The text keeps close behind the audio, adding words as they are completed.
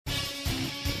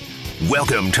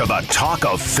Welcome to the Talk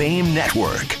of Fame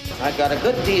Network. I got a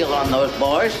good deal on those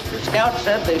boys. The scout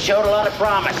said they showed a lot of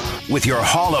promise. With your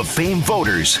Hall of Fame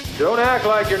voters. Don't act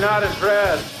like you're not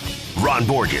impressed. Ron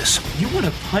Borges. You want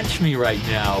to punch me right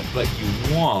now, but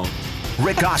you won't.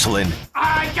 Rick Gosselin.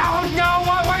 I don't know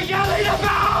what we're yelling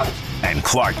about! And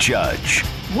Clark Judge.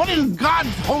 What in God's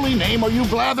holy name are you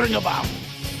blathering about?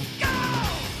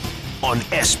 On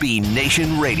SB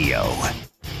Nation Radio.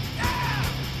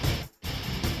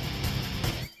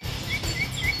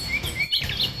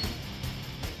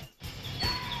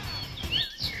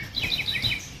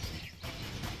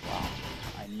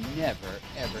 Never,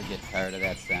 ever get tired of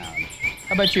that sound.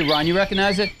 How about you, Ron? You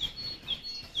recognize it?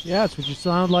 Yeah, it's what you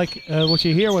sound like, what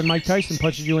you hear when Mike Tyson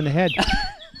punches you in the head.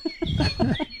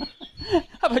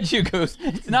 How about you, Goose?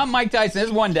 It's not Mike Tyson.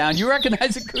 There's one down. You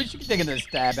recognize it, Goose? You can take another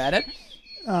stab at it.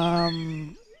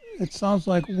 It sounds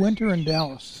like winter in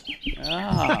Dallas.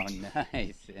 Oh,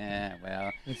 nice. Yeah,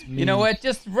 well, you know what?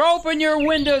 Just open your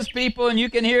windows, people, and you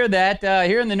can hear that.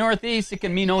 Here in the Northeast, it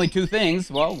can mean only two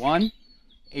things. Well, one,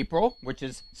 April, which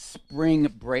is spring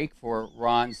break for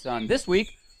Ron's son this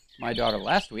week, my daughter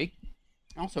last week.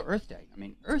 Also Earth Day. I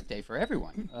mean, Earth Day for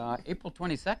everyone. April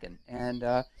 22nd. And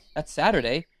that's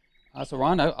Saturday. So,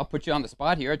 Ron, I'll put you on the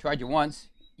spot here. I tried you once.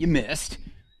 You missed.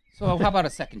 So how about a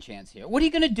second chance here? What are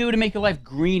you going to do to make your life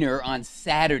greener on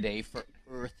Saturday for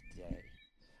Earth Day?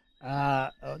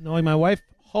 Knowing my wife,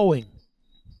 hoeing.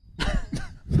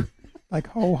 Like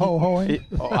hoeing?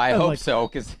 I hope so,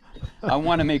 because I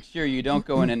want to make sure you don't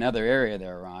go in another area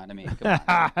there, Ron. I mean, come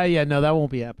on. Yeah, no, that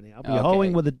won't be happening. I'll be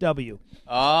hoeing with a W.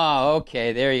 Oh,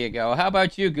 okay. There you go. How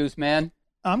about you, Gooseman?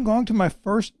 I'm going to my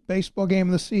first baseball game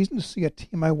of the season to see a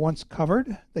team I once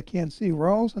covered, the Kansas City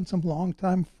Royals, and some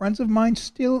longtime friends of mine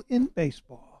still in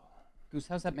baseball. Goose,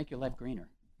 how's that make your life greener?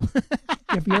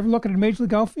 Have you ever looked at a Major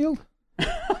League outfield?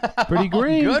 Pretty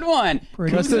green. Good one.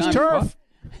 Just as turf.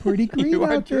 Pretty green You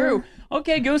are out true. there.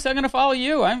 Okay, Goose, I'm going to follow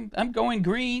you. I'm going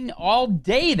green all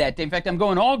day that day. In fact, I'm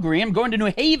going all green. I'm going to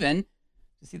New Haven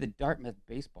to see the Dartmouth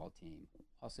baseball team,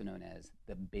 also known as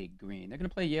the Big Green. They're going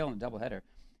to play Yale in a doubleheader.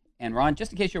 And, Ron,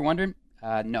 just in case you're wondering,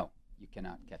 no, you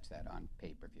cannot catch that on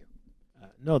pay-per-view.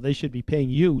 No, they should be paying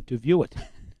you to view it,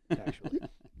 actually.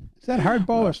 Is that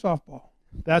hardball or softball?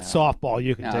 That's softball.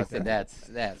 You can take that.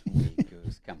 That's weak,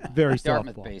 Goose. Come on. Very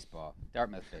Dartmouth softball. baseball.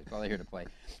 Dartmouth baseball. They're here to play.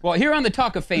 Well, here on the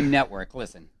Talk of Fame Network,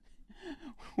 listen,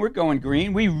 we're going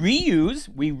green. We reuse,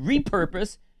 we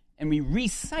repurpose, and we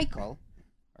recycle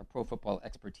our pro football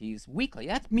expertise weekly.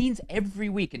 That means every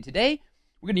week. And today,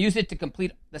 we're going to use it to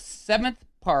complete the seventh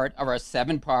part of our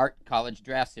seven-part college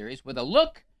draft series with a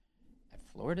look at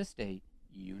Florida State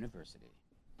University.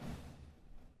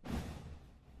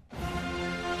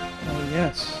 Oh,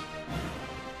 yes.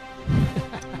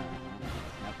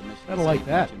 Not the Michigan I don't like State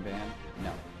that. marching band.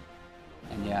 No.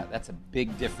 And yeah, that's a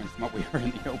big difference from what we heard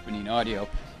in the opening audio,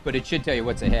 but it should tell you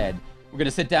what's ahead. We're going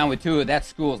to sit down with two of that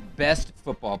school's best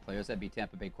football players. That'd be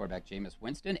Tampa Bay quarterback Jameis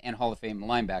Winston and Hall of Fame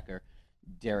linebacker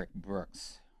Derek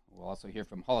Brooks. We'll also hear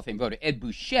from Hall of Fame voter Ed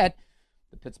Bouchette,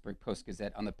 the Pittsburgh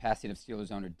Post-Gazette, on the passing of Steelers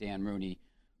owner Dan Rooney,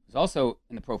 who's also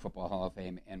in the Pro Football Hall of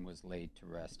Fame and was laid to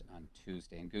rest on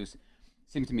Tuesday. And Goose,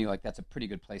 seems to me like that's a pretty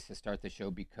good place to start the show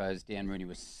because Dan Rooney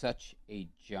was such a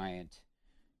giant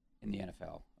in the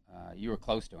NFL. You were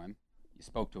close to him. You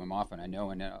spoke to him often, I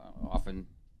know, and often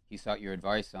he sought your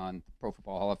advice on the Pro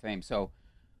Football Hall of Fame. So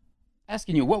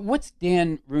asking you, what's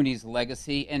Dan Rooney's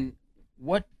legacy, and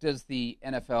what does the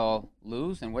NFL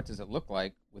lose, and what does it look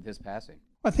like with his passing?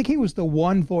 I think he was the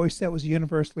one voice that was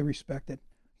universally respected.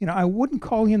 You know, I wouldn't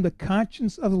call him the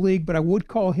conscience of the league, but I would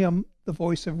call him the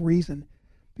voice of reason,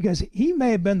 because he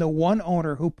may have been the one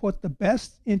owner who put the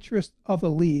best interest of the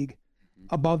league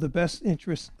above the best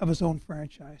interest of his own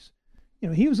franchise. You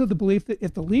know, he was of the belief that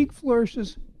if the league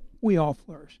flourishes, we all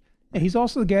flourish. And he's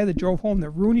also the guy that drove home the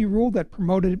Rooney Rule that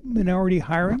promoted minority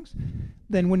hirings.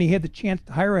 Then when he had the chance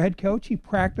to hire a head coach, he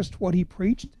practiced what he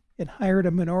preached and hired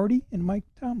a minority in Mike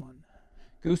Tomlin.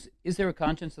 Goose, is there a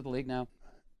conscience of the league now?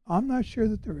 I'm not sure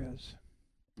that there is.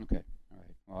 Okay, all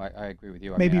right. Well, I agree with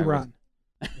you. Maybe Ron.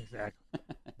 Exactly.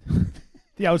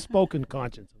 The outspoken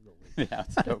conscience of the league. The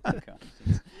outspoken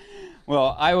conscience.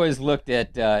 Well, I always looked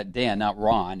at Dan, not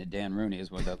Ron. Dan Rooney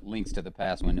is one of the links to the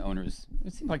past when owners,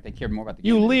 it seemed like they cared more about the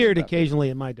game. You than they did leered about occasionally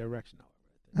in my direction,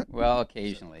 however. Well,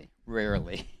 occasionally,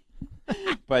 rarely.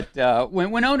 But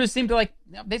when owners seem to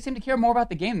they seem to care more about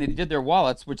the game than they did their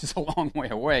wallets, which is a long way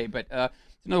away. But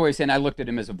it's another way of saying I looked at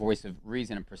him as a voice of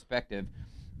reason and perspective,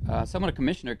 someone a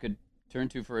commissioner could turn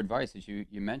to for advice, as you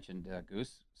mentioned,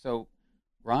 Goose. So,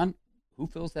 Ron, who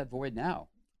fills that void now?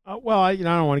 I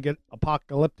don't want to get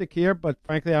apocalyptic here, but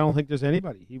frankly, I don't think there's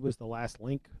anybody. He was the last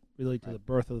link, really, to the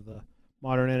birth of the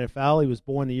modern NFL. He was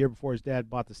born the year before his dad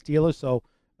bought the Steelers, so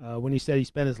when he said he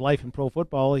spent his life in pro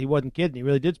football, he wasn't kidding. He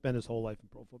really did spend his whole life in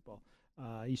pro football.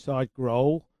 He saw it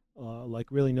grow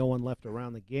like really no one left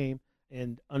around the game,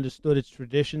 and understood its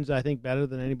traditions, I think, better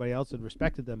than anybody else, and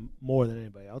respected them more than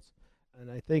anybody else.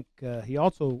 And I think he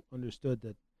also understood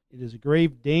that it is a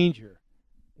grave danger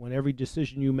when every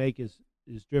decision you make is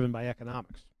driven by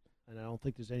economics. And I don't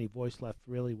think there's any voice left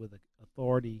really with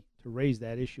authority to raise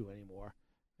that issue anymore.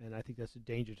 And I think that's a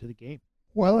danger to the game.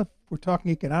 Well, if we're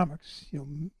talking economics,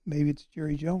 maybe it's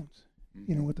Jerry Jones.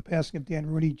 Mm-hmm. With the passing of Dan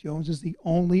Rooney, Jones is the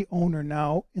only owner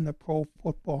now in the Pro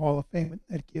Football Hall of Fame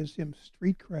that gives him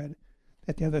street cred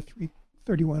that the other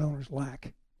 31 owners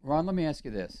lack. Ron, let me ask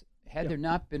you this. Had there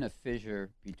not been a fissure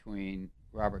between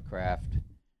Robert Kraft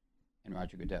and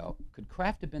Roger Goodell, could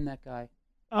Kraft have been that guy?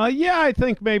 Yeah, I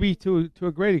think maybe to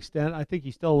a great extent. I think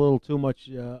he's still a little too much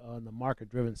on the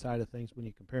market-driven side of things when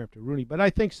you compare him to Rooney. But I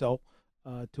think so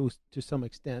to some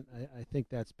extent. I think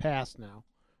that's past now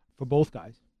for both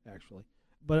guys, actually.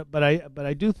 But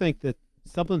I do think that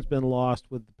something's been lost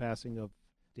with the passing of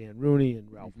Dan Rooney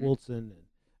and Ralph Wilson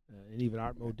and even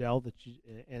Art Modell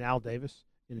and Al Davis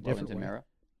in a different way.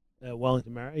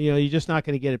 Wellington Mara. You're just not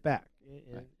going to get it back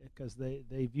because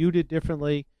they viewed it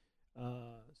differently.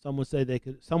 Some would say they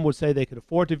could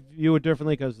afford to view it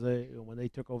differently because when they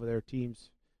took over their teams,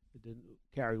 it didn't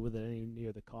carry with it any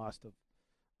near the cost of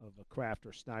a Kraft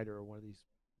or Snyder or one of these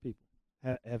people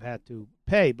have had to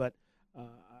pay. But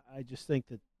I just think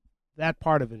that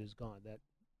part of it is gone. That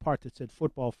part that said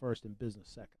football first and business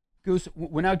second. Goose,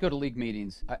 when I would go to league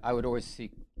meetings, I would always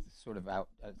seek sort of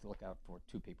look out for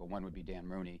two people. One would be Dan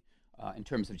Rooney, in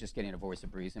terms of just getting a voice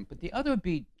of reason, but the other would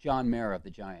be John Mara of the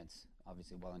Giants,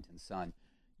 obviously Wellington's son.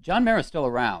 John Mara's still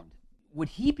around. Would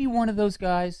he be one of those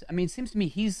guys? I mean, it seems to me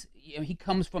he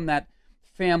comes from that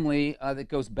family that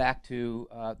goes back to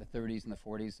the 30s and the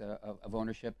 40s of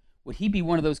ownership. Would he be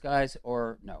one of those guys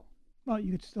or no? Well,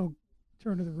 you could still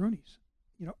turn to the Rooneys.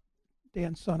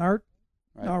 Dan's son Art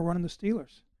now running the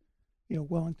Steelers.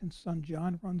 Wellington's son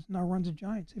John now runs the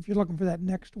Giants. If you're looking for that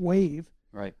next wave,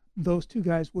 those two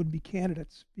guys would be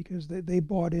candidates because they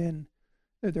bought in,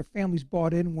 their families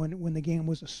bought in when the game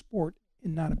was a sport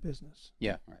and not a business.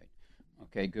 Yeah, right.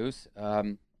 Okay, Goose.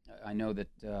 I know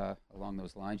that along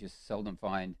those lines, you seldom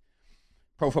find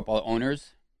pro football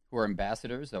owners who are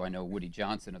ambassadors, though I know Woody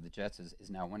Johnson of the Jets is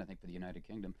now one, I think, for the United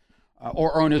Kingdom,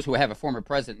 or owners who have a former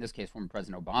president, in this case, former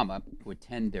President Obama, who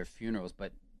attend their funerals.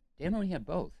 But Dan Rooney had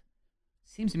both.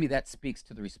 Seems to me that speaks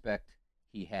to the respect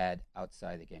he had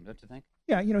outside the game, don't you think?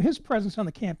 Yeah, his presence on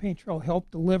the campaign trail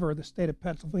helped deliver the state of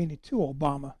Pennsylvania to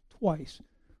Obama twice.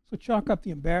 So chalk up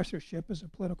the ambassadorship as a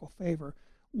political favor.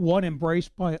 One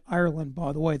embraced by Ireland,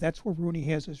 by the way. That's where Rooney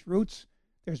has his roots.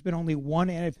 There's been only one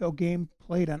NFL game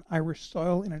played on Irish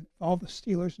soil, and it involved the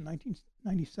Steelers in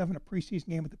 1997, a preseason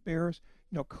game with the Bears.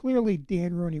 Clearly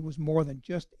Dan Rooney was more than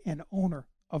just an owner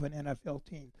of an NFL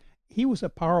team. He was a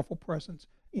powerful presence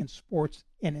in sports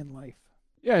and in life.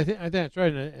 Yeah, I think that's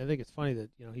right. And I think it's funny that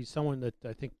he's someone that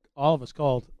I think all of us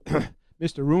called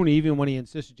Mr. Rooney, even when he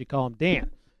insisted you call him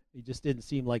Dan. He just didn't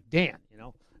seem like Dan.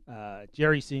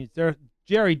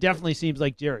 Jerry definitely seems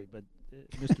like Jerry, but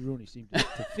Mr. Rooney seemed to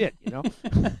fit.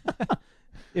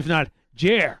 If not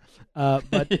Jer.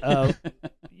 But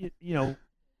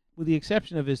with the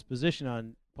exception of his position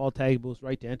on Paul Tagliabue's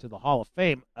right to enter the Hall of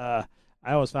Fame, I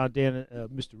always found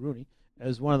Mr. Rooney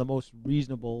as one of the most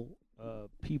reasonable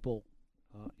people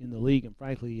in the league, and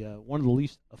frankly, one of the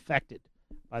least affected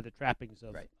by the trappings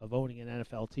of owning an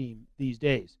NFL team these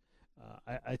days.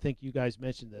 I think you guys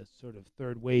mentioned the sort of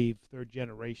third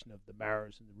generation of the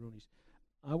Maras and the Rooneys.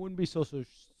 I wouldn't be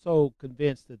so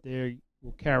convinced that they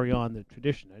will carry on the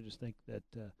tradition. I just think that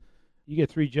you get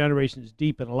three generations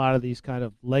deep in a lot of these kind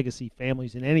of legacy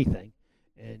families in anything,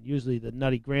 and usually the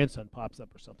nutty grandson pops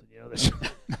up or something.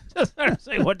 Just trying to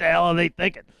say, what the hell are they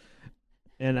thinking?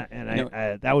 And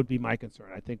that would be my concern.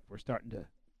 I think we're starting to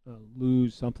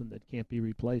lose something that can't be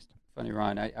replaced. Funny,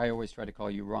 Ron. I always try to call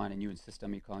you Ron, and you insist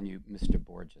on me calling you Mr.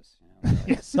 Borges.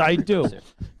 Yes, I do.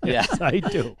 Yes, I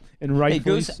do, and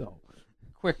rightfully so.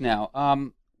 Quick now.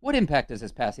 What impact does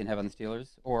his passing have on the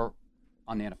Steelers or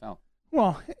on the NFL?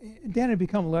 Well, Dan had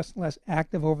become less and less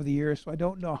active over the years, so I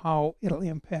don't know how it'll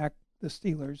impact the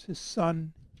Steelers. His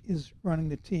son is running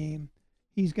the team.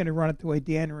 He's going to run it the way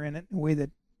Dan ran it, in the way that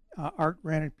Art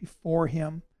ran it before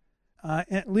him.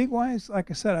 And league-wise, like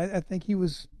I said, I think he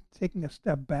was taking a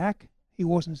step back. He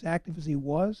wasn't as active as he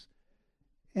was.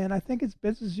 And I think it's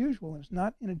business as usual. It's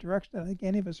not in a direction that I think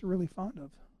any of us are really fond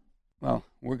of. Well,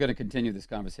 we're going to continue this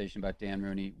conversation about Dan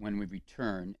Rooney when we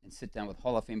return and sit down with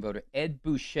Hall of Fame voter Ed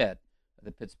Bouchette of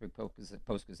the Pittsburgh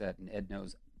Post-Gazette, and Ed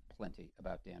knows plenty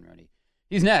about Dan Rooney.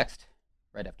 He's next,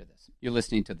 right after this. You're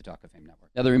listening to the Talk of Fame Network.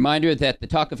 Now, the reminder that the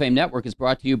Talk of Fame Network is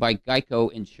brought to you by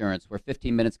Geico Insurance, where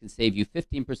 15 minutes can save you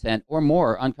 15% or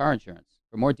more on car insurance.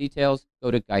 For more details, go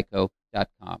to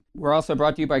geico.com. We're also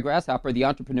brought to you by Grasshopper, the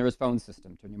entrepreneur's phone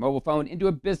system. Turn your mobile phone into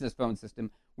a business phone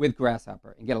system with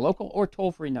Grasshopper and get a local or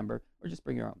toll-free number, or just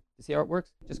bring your own. To see how it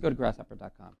works, just go to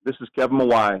grasshopper.com. This is Kevin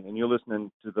Mawai, and you're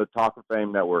listening to the Talk of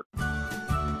Fame Network.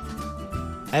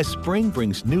 As spring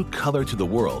brings new color to the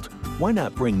world, why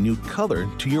not bring new color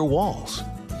to your walls?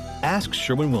 Ask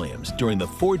Sherwin-Williams during the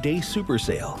 4-day super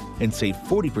sale and save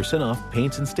 40% off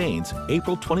paints and stains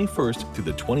April 21st through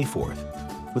the 24th.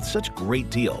 With such great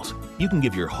deals, you can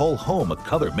give your whole home a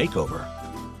color makeover.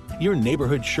 Your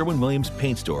neighborhood Sherwin-Williams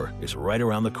paint store is right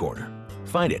around the corner.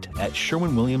 Find it at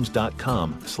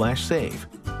sherwinwilliams.com/save.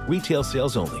 Retail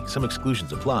sales only. Some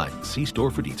exclusions apply. See store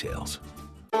for details.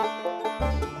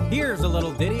 Here's a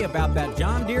little ditty about that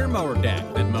John Deere mower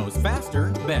deck that mows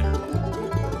faster, better.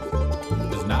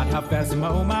 It's not how fast you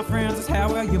mow, my friends, it's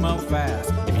how well you mow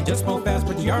fast. If you just mow fast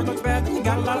but your yard looks bad, then you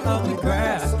got a lot of ugly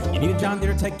grass. You need a John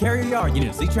Deere to take care of your yard. You need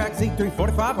a Z-Track Z3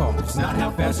 45R. It's not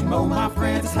how fast you mow, my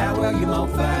friends, it's how well you mow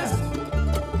fast.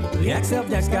 The XL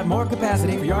deck's got more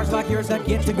capacity for yards like yours that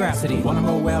get to grassity. Want to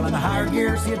mow well in a higher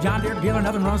gear? See a John Deere dealer,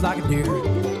 nothing runs like a deer.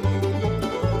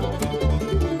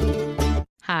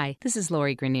 Hi, this is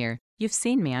Lori Grenier. You've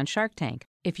seen me on Shark Tank.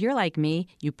 If you're like me,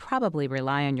 you probably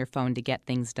rely on your phone to get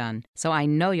things done. So I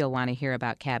know you'll want to hear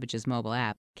about Cabbage's mobile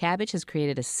app. Cabbage has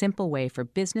created a simple way for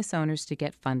business owners to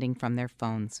get funding from their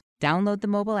phones. Download the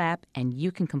mobile app and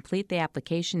you can complete the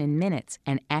application in minutes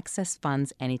and access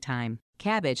funds anytime.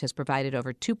 Cabbage has provided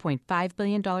over $2.5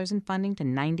 billion in funding to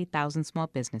 90,000 small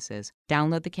businesses.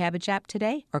 Download the Cabbage app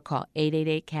today or call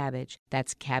 888-CABBAGE.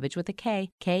 That's Cabbage with a K,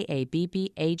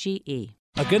 K-A-B-B-A-G-E.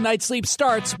 A good night's sleep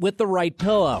starts with the right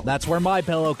pillow. That's where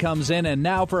MyPillow comes in, and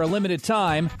now for a limited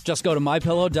time, just go to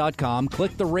MyPillow.com,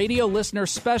 click the Radio Listener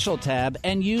Special tab,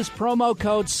 and use promo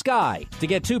code SKY to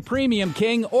get 2 premium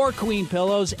king or queen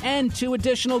pillows and 2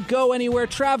 additional Go Anywhere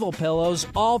travel pillows,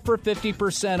 all for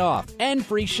 50% off and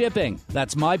free shipping.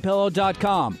 That's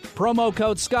MyPillow.com, promo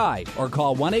code SKY, or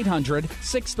call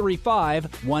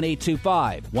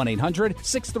 1-800-635-1825.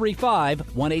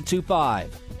 1-800-635-1825.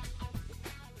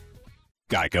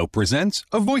 Geico presents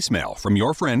a voicemail from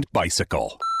your friend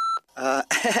Bicycle.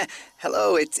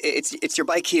 Hello, it's your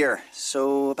bike here.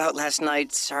 So about last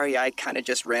night, sorry I kind of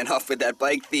just ran off with that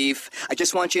bike thief. I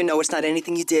just want you to know it's not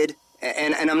anything you did.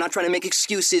 And I'm not trying to make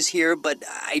excuses here, but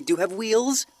I do have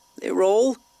wheels. They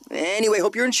roll. Anyway,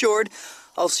 hope you're insured.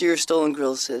 I'll see your stolen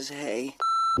grill says hey.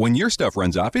 When your stuff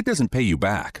runs off, it doesn't pay you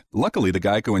back. Luckily, the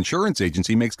Geico Insurance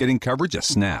Agency makes getting coverage a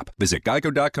snap. Visit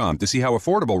geico.com to see how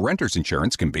affordable renter's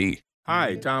insurance can be.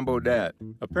 Hi, Tom Bodette.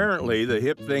 Apparently, the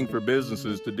hip thing for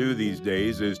businesses to do these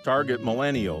days is target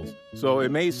millennials. So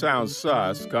it may sound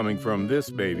sus coming from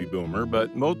this baby boomer,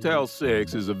 but Motel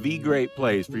 6 is a V-grade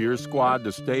place for your squad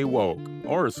to stay woke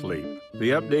or asleep.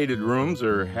 The updated rooms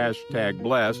are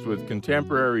 #blessed with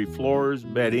contemporary floors,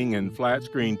 bedding, and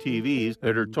flat-screen TVs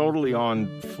that are totally on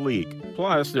fleek.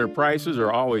 Plus, their prices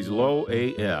are always low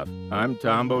AF. I'm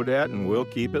Tom Bodette, and we'll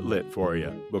keep it lit for you.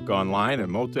 Book online at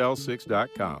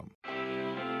motel6.com.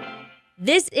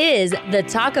 This is the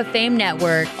Talk of Fame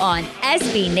Network on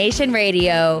SB Nation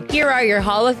Radio. Here are your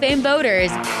Hall of Fame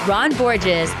voters, Ron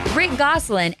Borges, Rick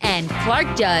Gosselin, and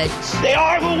Clark Judge. They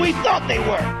are who we thought they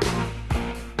were.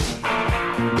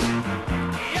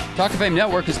 Talk of Fame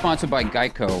Network is sponsored by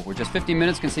Geico, where just 15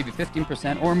 minutes can save you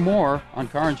 15% or more on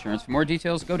car insurance. For more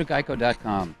details, go to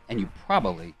geico.com. And you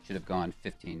probably should have gone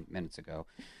 15 minutes ago.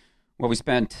 Well, we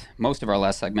spent most of our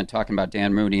last segment talking about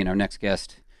Dan Rooney, and our next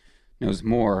guest knows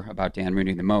more about Dan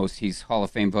Rooney than most. He's Hall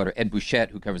of Fame voter Ed Bouchette,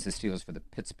 who covers the Steelers for the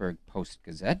Pittsburgh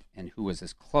Post-Gazette, and who was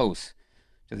as close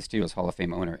to the Steelers Hall of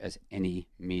Fame owner as any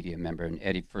media member. And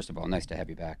Eddie, first of all, nice to have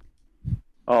you back.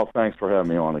 Oh, thanks for having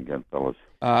me on again, fellas.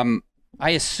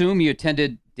 I assume you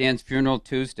attended Dan's funeral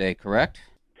Tuesday, correct?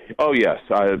 Oh, yes.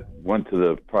 I went to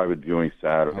the private viewing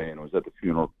Saturday and was at the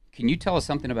funeral. Can you tell us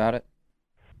something about it?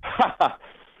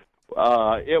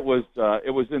 It was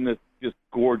in this just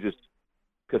gorgeous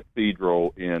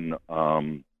cathedral in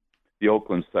the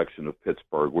Oakland section of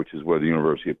Pittsburgh, which is where the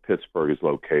University of Pittsburgh is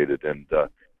located. And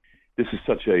this is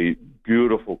such a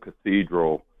beautiful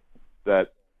cathedral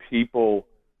that people,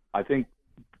 I think,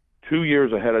 2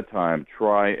 years ahead of time,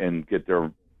 try and get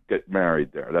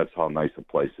married there. That's how nice a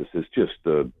place this is. Just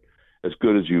as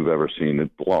good as you've ever seen.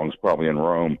 It belongs probably in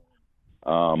Rome.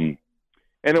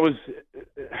 And it was,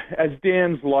 as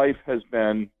Dan's life has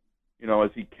been,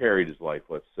 as he carried his life,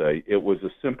 let's say, it was a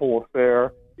simple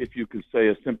affair. If you could say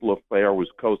a simple affair was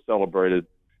co-celebrated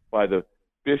by the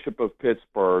Bishop of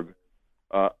Pittsburgh,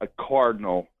 a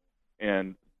cardinal,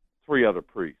 and 3 other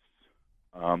priests.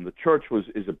 The church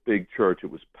is a big church.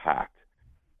 It was packed.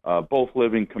 Both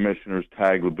living commissioners,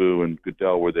 Tagliabue and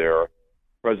Goodell, were there.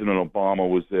 President Obama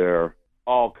was there.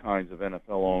 All kinds of NFL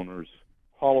owners,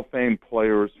 Hall of Fame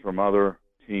players from other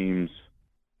teams,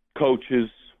 coaches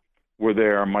were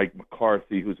there. Mike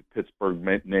McCarthy, who's a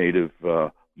Pittsburgh native,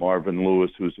 Marvin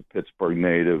Lewis, who's a Pittsburgh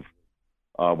native,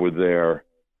 were there.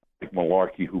 Mike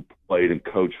Mularkey, who played and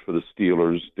coached for the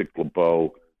Steelers, Dick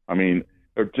LeBeau. I mean,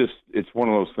 it's one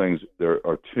of those things. There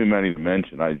are too many to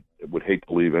mention. I would hate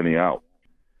to leave any out.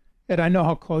 Ed, I know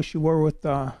how close you were with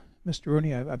Mr.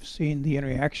 Rooney. I've seen the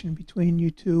interaction between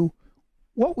you two.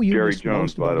 What were you Jerry miss Jones,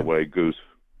 most about by the him? way, Goose.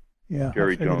 Yeah,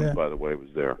 Jerry Jones, that. by the way, was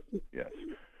there. Yes.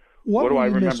 What do will I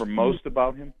you remember miss- most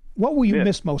about him? What will you Yes.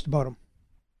 miss most about him?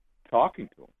 Talking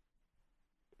to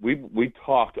him. We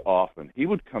talked often. He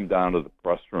would come down to the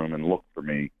press room and look for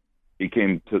me. He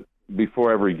came to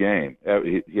before every game.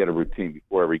 He had a routine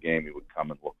before every game. He would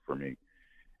come and look for me,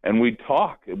 and we'd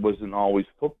talk. It wasn't always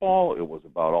football. It was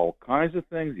about all kinds of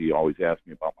things. He always asked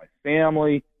me about my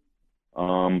family,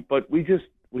 but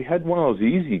we had one of those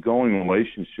easygoing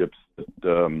relationships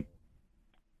that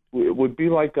it would be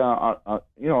like a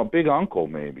big uncle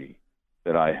maybe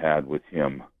that I had with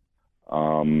him.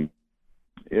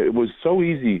 It was so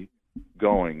easy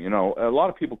going. A lot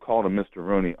of people called him Mr.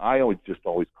 Rooney. I always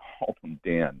called him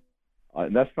Dan.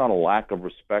 And that's not a lack of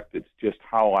respect. It's just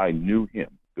how I knew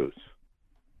him, Goose.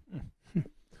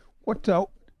 What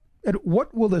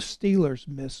will the Steelers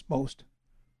miss most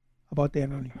about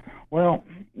Dan Rooney? Well,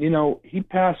 he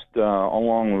passed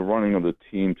along the running of the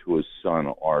team to his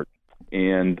son, Art.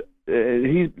 And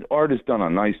Art has done a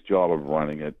nice job of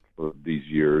running it for these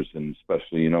years, and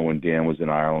especially, when Dan was in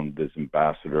Ireland as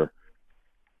ambassador.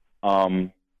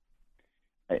 And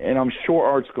I'm sure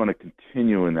Art's going to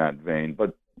continue in that vein,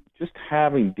 but just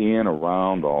having Dan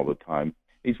around all the time,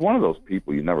 he's one of those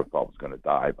people you never thought was going to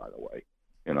die, by the way.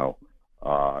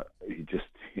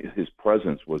 His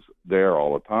presence was there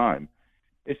all the time.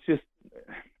 It's just,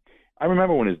 I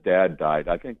remember when his dad died,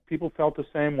 I think people felt the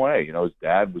same way. His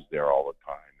dad was there all the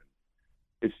time.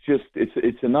 It's just,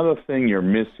 it's another thing you're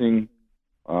missing.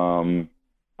 I'm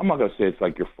not going to say it's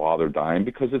like your father dying,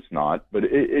 because it's not, but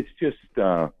it's just,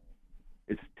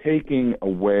 it's taking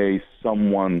away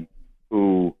someone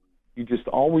who you just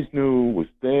always knew was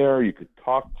there, you could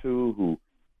talk to, who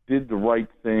did the right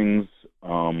things.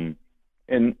 And,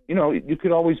 you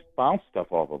could always bounce stuff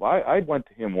off of. I went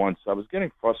to him once. I was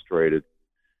getting frustrated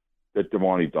that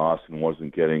Dermontti Dawson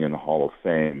wasn't getting in the Hall of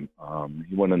Fame.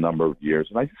 He went a number of years,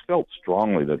 and I just felt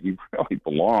strongly that he really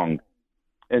belonged.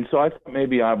 And so I thought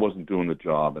maybe I wasn't doing the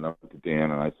job, and I went to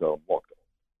Dan, and I said, look,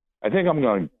 I think I'm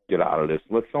going to get out of this.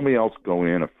 Let somebody else go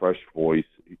in, a fresh voice.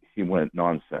 He went,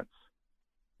 nonsense.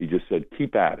 He just said,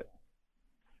 keep at it.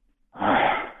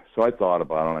 So I thought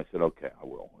about it, and I said, okay, I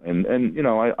will. And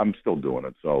I'm still doing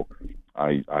it. So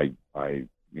I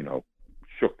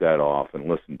shook that off and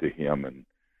listened to him. And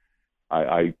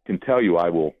I can tell you I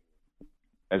will,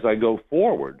 as I go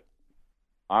forward,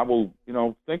 I will,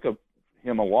 think of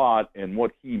him a lot and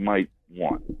what he might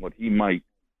want, what he might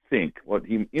think, what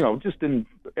he, just in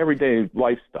everyday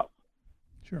life stuff.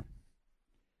 Sure.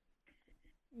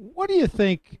 What do you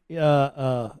think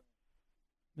Mr.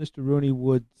 Rooney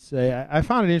would say? I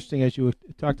found it interesting as you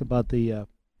talked about the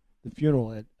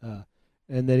funeral and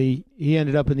that he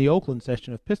ended up in the Oakland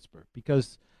section of Pittsburgh,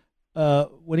 because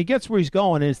when he gets where he's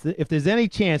going, if there's any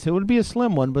chance, it would be a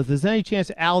slim one, but if there's any chance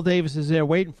Al Davis is there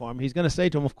waiting for him, he's going to say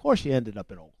to him, of course you ended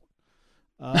up in Oakland.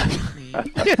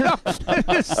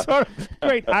 It's sort of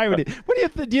great irony. What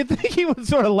do you think he would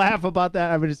sort of laugh about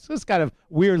that? I mean, it's just kind of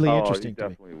weirdly interesting to me.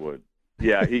 He definitely would.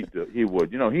 Yeah, he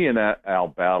would. He and Al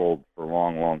battled for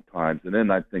long times, and then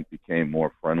I think became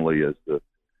more friendly as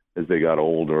they got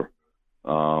older.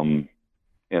 And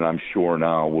I'm sure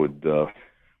now would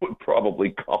probably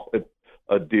call it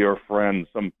a dear friend.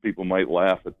 Some people might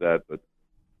laugh at that, but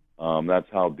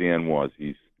that's how Dan was.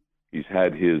 He's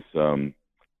had his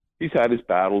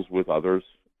battles with others,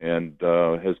 and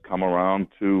has come around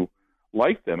to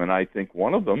like them. And I think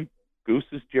one of them, Goose,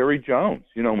 is Jerry Jones.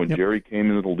 When Jerry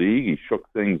came into the league, he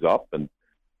shook things up, and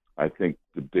I think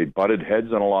they butted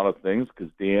heads on a lot of things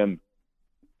because Dan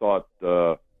thought, he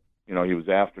was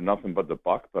after nothing but the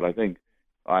buck. But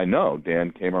I know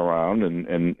Dan came around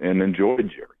and enjoyed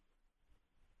Jerry.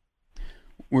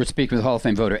 We're speaking with Hall of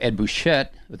Fame voter Ed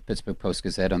Bouchette with the Pittsburgh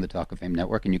Post-Gazette on the Talk of Fame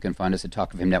Network, and you can find us at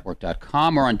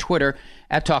talkoffamenetwork.com or on Twitter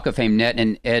at TalkOfFameNet.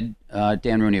 And Ed,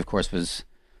 Dan Rooney, of course, was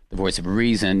the voice of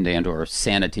reason and or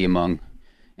sanity among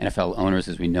NFL owners,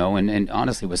 as we know, and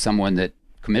honestly was someone that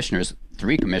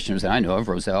three commissioners that I know of,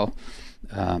 Rozelle,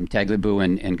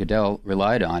 Tagliabue, and Goodell,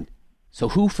 relied on. So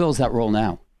who fills that role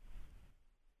now?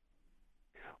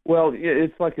 Well,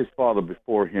 it's like his father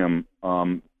before him.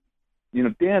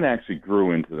 Dan actually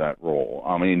grew into that role.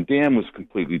 I mean, Dan was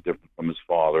completely different from his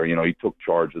father. He took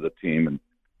charge of the team and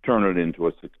turned it into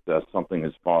a success, something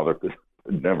his father could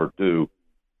never do.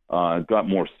 Got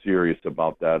more serious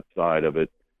about that side of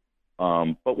it.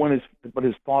 But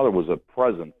his father was a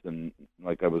presence, and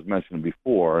like I was mentioning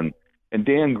before, and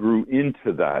Dan grew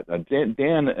into that.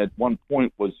 Dan at one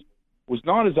point was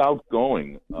not as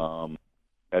outgoing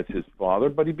as his father,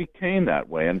 but he became that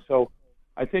way, and so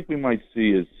I think we might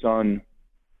see his son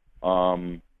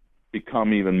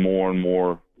become even more and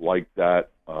more like that,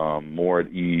 more at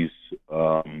ease,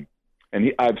 and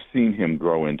I've seen him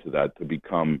grow into that to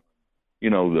become,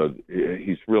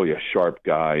 he's really a sharp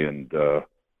guy, and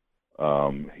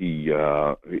he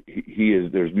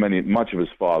is. There's much of his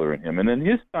father in him, and then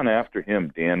his son after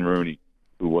him, Dan Rooney,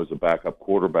 who was a backup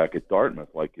quarterback at Dartmouth,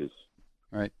 like his,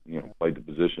 right, played the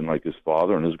position like his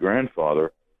father and his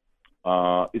grandfather,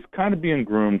 is kind of being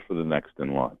groomed for the next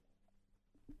in line.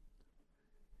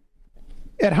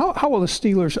 Ed, how will the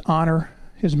Steelers honor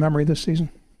his memory this season?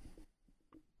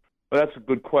 Well, that's a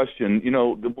good question.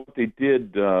 What they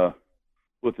did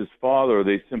with his father,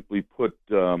 they simply put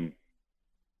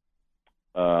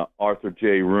Arthur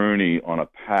J. Rooney on a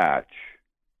patch,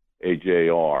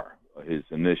 AJR, his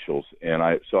initials, and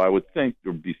I would think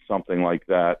there would be something like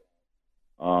that.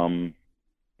 And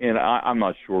I'm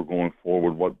not sure going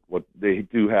forward what they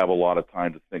do have a lot of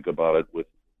time to think about it with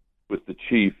the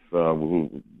chief,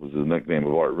 who was the nickname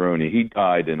of Art Rooney. He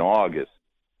died in August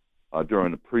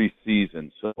during the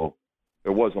preseason, so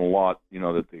there wasn't a lot,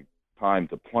 that they time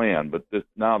to plan. But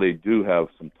now they do have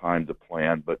some time to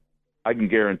plan. But I can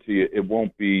guarantee you it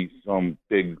won't be some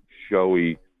big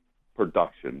showy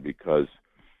production, because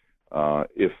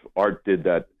if Art did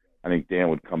that, I think Dan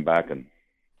would come back and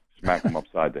smack him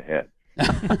upside the head.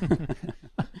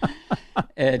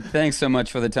 Ed, thanks so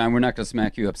much for the time. We're not going to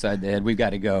smack you upside the head. We've got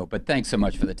to go, but thanks so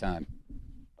much for the time.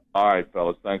 All right,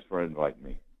 fellas. Thanks for inviting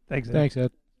me. Thanks, Ed. Thanks,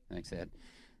 Ed. Thanks, Ed.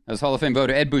 That was Hall of Fame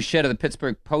voter Ed Bouchette of the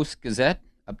Pittsburgh Post-Gazette.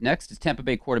 Up next is Tampa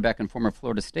Bay quarterback and former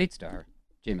Florida State star,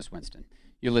 Jameis Winston.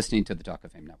 You're listening to the Talk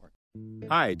of Fame Network.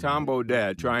 Hi, Tom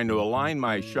Bodette, trying to align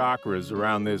my chakras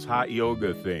around this hot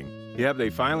yoga thing. Yep, they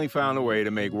finally found a way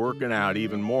to make working out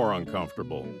even more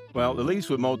uncomfortable. Well, at least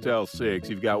with Motel 6,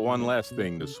 you've got one less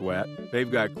thing to sweat.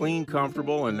 They've got clean,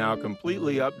 comfortable, and now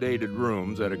completely updated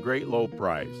rooms at a great low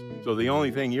price. So the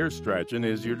only thing you're stretching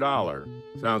is your dollar.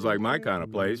 Sounds like my kind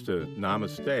of place to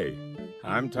namaste.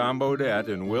 I'm Tom Bodette,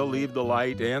 and we'll leave the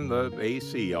light and the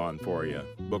AC on for you.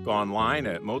 Book online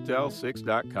at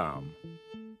motel6.com.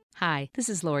 Hi, this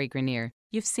is Lori Grenier.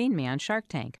 You've seen me on Shark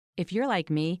Tank. If you're like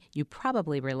me, you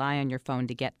probably rely on your phone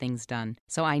to get things done.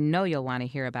 So I know you'll want to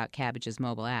hear about Cabbage's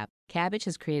mobile app. Cabbage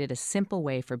has created a simple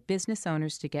way for business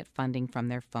owners to get funding from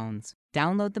their phones.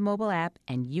 Download the mobile app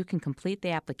and you can complete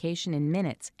the application in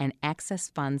minutes and access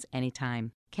funds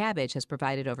anytime. Cabbage has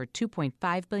provided over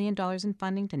 $2.5 billion in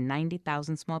funding to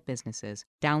 90,000 small businesses.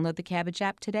 Download the Cabbage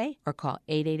app today or call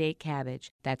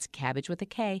 888-CABBAGE. That's Cabbage with a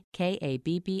K,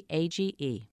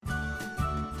 K-A-B-B-A-G-E.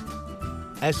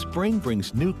 As spring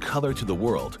brings new color to the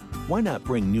world, why not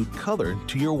bring new color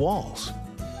to your walls?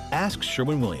 Ask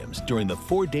Sherwin-Williams during the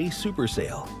 4-day super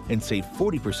sale and save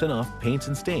 40% off paints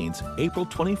and stains April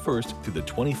 21st through the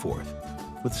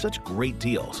 24th. With such great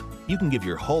deals, you can give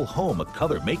your whole home a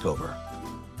color makeover.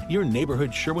 Your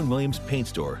neighborhood Sherwin-Williams paint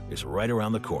store is right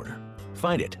around the corner.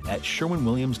 Find it at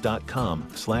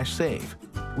sherwinwilliams.com/save.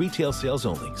 Retail sales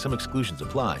only. Some exclusions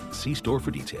apply. See store for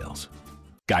details.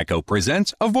 Geico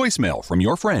presents a voicemail from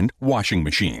your friend Washing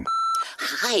Machine.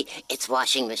 Hi, it's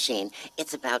Washing Machine.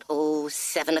 It's about,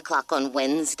 7 o'clock on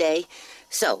Wednesday.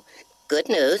 So, good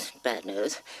news, bad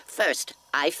news. First,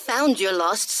 I found your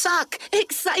lost sock.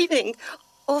 Exciting!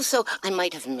 Also, I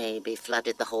might have maybe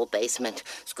flooded the whole basement.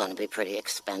 It's going to be pretty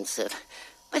expensive.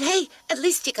 But hey, at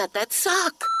least you got that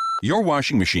sock. Your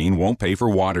washing machine won't pay for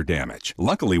water damage.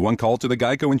 Luckily, one call to the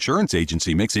Geico Insurance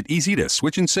Agency makes it easy to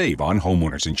switch and save on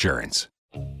homeowners insurance.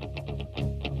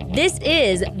 This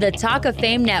is the Talk of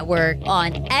Fame Network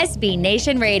on SB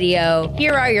Nation Radio.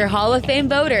 Here are your Hall of Fame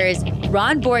voters,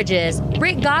 Ron Borges,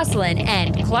 Rick Gosselin,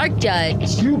 and Clark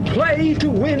Judge. You play to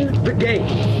win the game.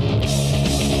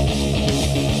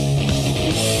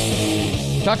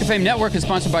 Talk of Fame Network is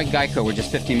sponsored by Geico, where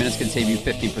just 15 minutes can save you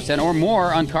 15% or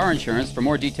more on car insurance. For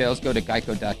more details, go to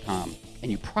geico.com.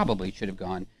 And you probably should have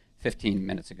gone 15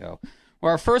 minutes ago.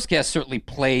 Well, our first guest certainly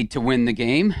played to win the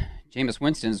game. Jameis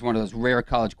Winston is one of those rare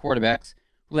college quarterbacks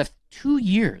who left 2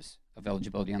 years of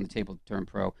eligibility on the table to turn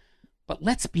pro. But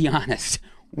let's be honest,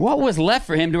 what was left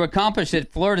for him to accomplish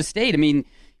at Florida State? I mean,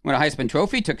 he won a Heisman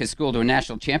Trophy, took his school to a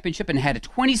national championship, and had a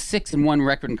 26-1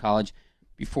 record in college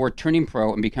before turning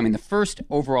pro and becoming the first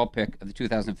overall pick of the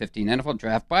 2015 NFL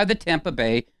Draft by the Tampa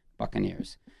Bay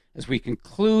Buccaneers. As we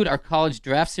conclude our college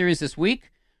draft series this week,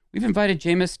 we've invited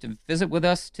Jameis to visit with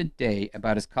us today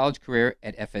about his college career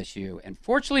at FSU. And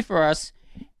fortunately for us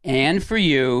and for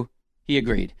you, he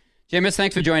agreed. Jameis,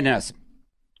 thanks for joining us.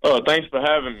 Oh, thanks for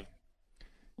having me.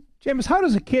 Jameis, how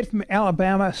does a kid from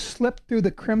Alabama slip through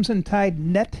the Crimson Tide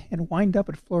net and wind up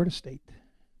at Florida State?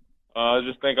 I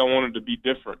just think I wanted to be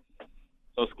different.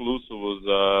 Tuscaloosa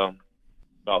was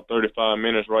about 35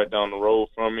 minutes right down the road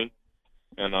from me,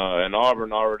 and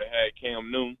Auburn already had Cam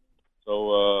Newton,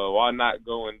 so why not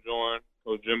go and join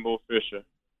Coach Jimbo Fisher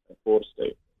at Florida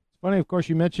State? It's funny, of course,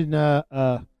 you mentioned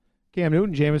Cam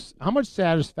Newton, Jameis. How much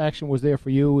satisfaction was there for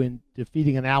you in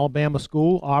defeating an Alabama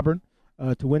school, Auburn,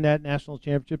 to win that national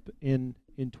championship in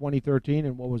 2013,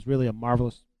 and what was really a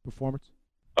marvelous performance?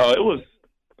 It was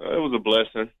a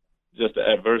blessing, just the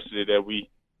adversity that we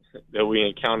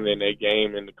encountered in that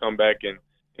game, and to come back and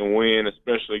win,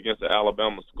 especially against the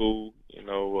Alabama school. You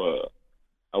know,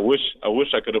 I wish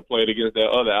I could have played against that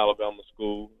other Alabama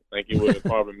school. I think it would have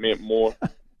probably meant more.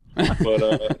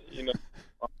 But you know,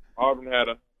 Auburn had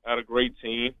a great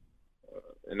team,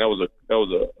 and that was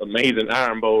a amazing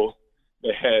Iron Bowl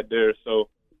they had there. So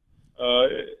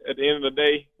at the end of the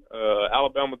day,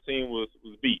 Alabama team was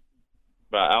beat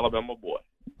by Alabama boy.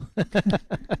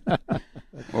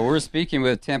 Well, we're speaking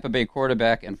with Tampa Bay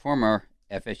quarterback and former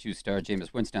FSU star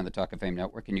Jameis Winston on the Talk of Fame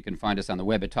Network, and you can find us on the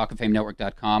web at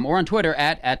talkoffamenetwork.com or on Twitter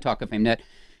at talkoffamenet.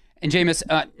 And Jameis,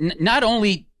 not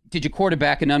only did you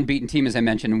quarterback an unbeaten team, as I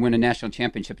mentioned, and win a national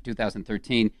championship in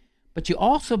 2013, but you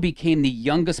also became the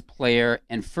youngest player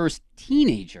and first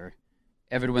teenager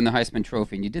ever to win the Heisman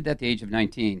Trophy, and you did that at the age of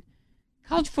 19.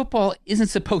 College football isn't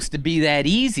supposed to be that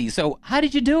easy, so how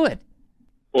did you do it?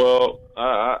 Well,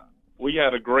 we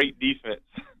had a great defense,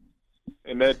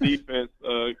 and that defense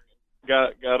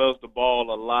got us the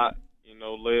ball a lot, you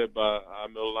know, led by our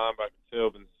middle linebacker,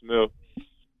 Telvin Smith.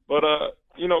 But,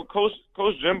 you know, Coach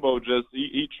Jimbo just,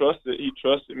 he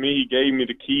trusted me. He gave me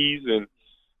the keys, and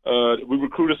we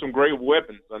recruited some great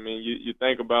weapons. I mean, you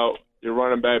think about your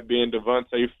running back being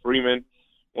Devontae Freeman,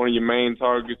 one of your main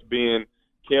targets being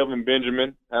Kelvin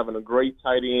Benjamin, having a great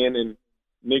tight end, and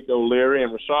Nick O'Leary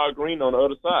and Rashad Green on the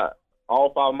other side.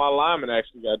 All five of my linemen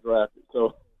actually got drafted.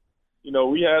 So, you know,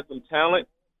 we had some talent,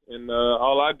 and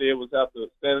all I did was have to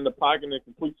stand in the pocket and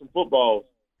complete some footballs.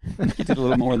 You did a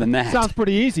little more than that. Sounds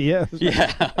pretty easy, yeah.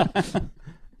 Yeah.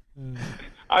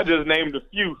 I just named a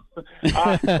few.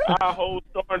 Our whole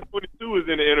starting 22 is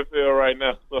in the NFL right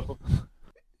now. So,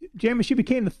 Jameis, you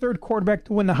became the third quarterback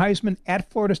to win the Heisman at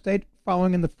Florida State,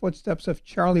 following in the footsteps of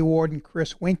Charlie Ward and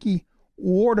Chris Weinke.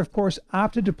 Ward, of course,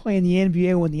 opted to play in the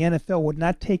NBA when the NFL would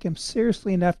not take him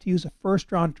seriously enough to use a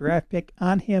first-round draft pick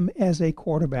on him as a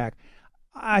quarterback.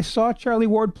 I saw Charlie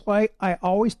Ward play. I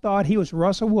always thought he was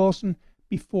Russell Wilson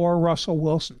before Russell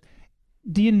Wilson.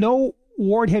 Do you know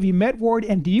Ward? Have you met Ward?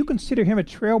 And do you consider him a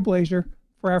trailblazer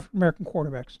for African-American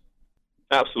quarterbacks?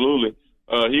 Absolutely.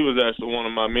 He was actually one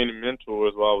of my many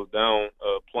mentors while I was down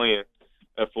playing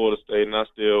at Florida State, and I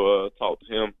still talk to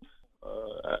him.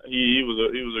 He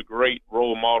was a great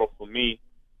role model for me,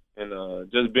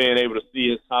 and just being able to see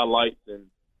his highlights and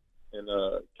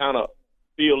kind of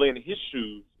feel in his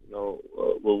shoes, you know,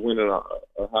 with winning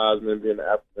a Heisman, being an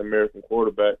African American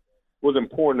quarterback, was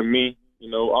important to me. You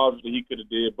know, obviously he could have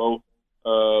did both,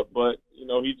 but you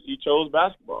know he chose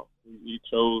basketball. He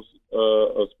chose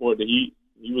a sport that he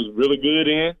was really good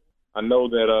in. I know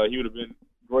that he would have been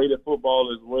great at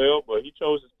football as well, but he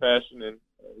chose his passion, and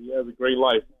he has a great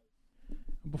life.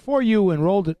 Before you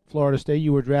enrolled at Florida State,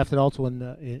 you were drafted also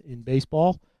in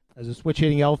baseball as a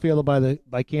switch-hitting outfielder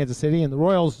by Kansas City. And the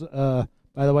Royals, by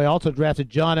the way, also drafted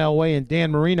John Elway and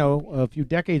Dan Marino a few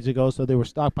decades ago, so they were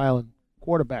stockpiling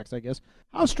quarterbacks, I guess.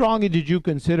 How strongly did you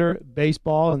consider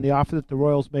baseball and the offer that the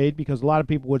Royals made? Because a lot of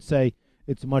people would say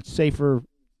it's a much safer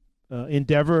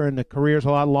endeavor and the career's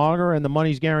a lot longer and the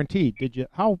money's guaranteed.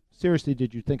 How seriously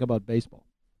did you think about baseball?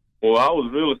 Well, I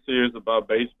was really serious about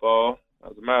baseball.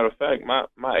 As a matter of fact,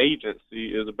 my agency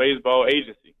is a baseball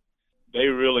agency. They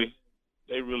really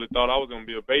thought I was going to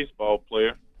be a baseball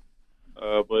player,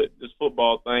 but this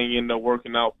football thing ended up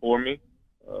working out for me.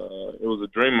 It was a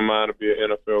dream of mine to be an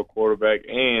NFL quarterback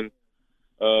and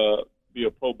be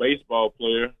a pro baseball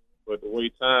player. But the way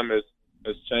time has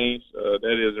changed,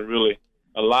 that isn't really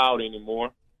allowed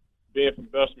anymore. Being from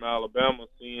Bessemer, Alabama,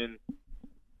 seeing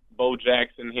Bo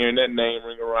Jackson, hearing that name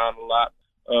ring around a lot,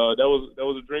 that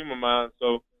was a dream of mine.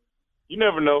 So you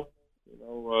never know.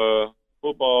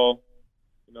 Football,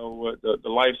 the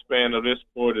lifespan of this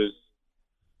sport is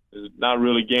not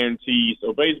really guaranteed.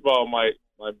 So baseball might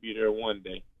be there one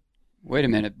day. Wait a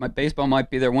minute. Baseball might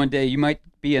be there one day. You might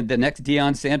be the next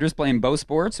Deion Sanders playing both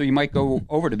sports, or you might go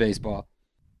over to baseball.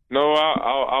 No,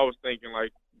 I was thinking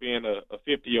like being a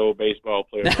 50-year-old baseball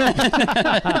player.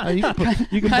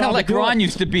 you kind of like Ron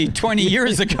used to be 20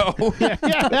 years ago. yeah,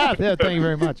 thank you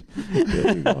very much.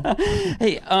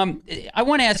 Hey, I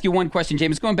want to ask you one question,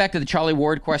 James. Going back to the Charlie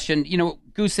Ward question,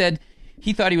 Goose said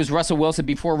he thought he was Russell Wilson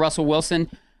before Russell Wilson.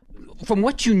 From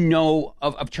what you know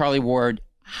of Charlie Ward,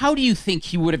 how do you think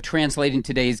he would have translated in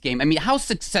today's game? I mean, how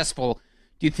successful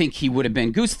do you think he would have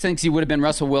been? Goose thinks he would have been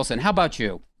Russell Wilson. How about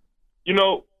you?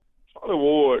 Charlie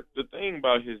Ward, the thing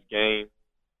about his game,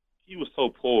 he was so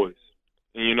poised,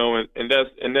 and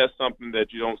that's something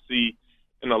that you don't see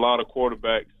in a lot of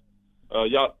quarterbacks. A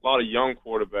lot of young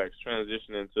quarterbacks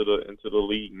transitioning into the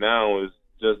league now is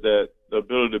just that the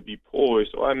ability to be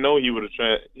poised. So I know he would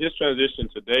have his transition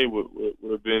today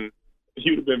would have been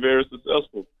very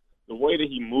successful. The way that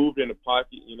he moved in the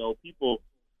pocket, people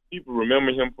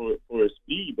remember him for his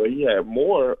speed, but he had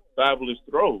more fabulous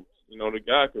throws. The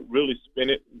guy could really spin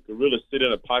it. He could really sit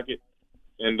in a pocket.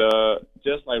 And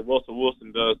just like Russell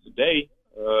Wilson does today,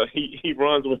 he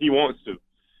runs when he wants to.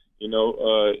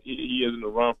 He isn't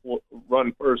a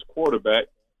run-first quarterback.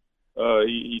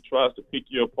 He tries to pick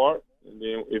you apart, and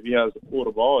then if he has to pull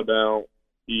the ball down,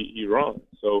 he runs.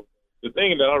 So the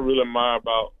thing that I really admire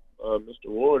about Mr.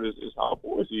 Ward is how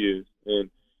poised he is. And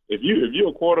if you're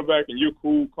a quarterback and you're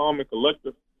cool, calm, and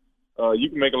collective, you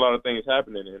can make a lot of things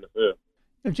happen in the NFL.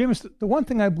 Now, James, the one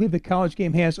thing I believe the college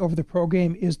game has over the pro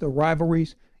game is the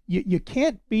rivalries. You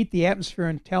can't beat the atmosphere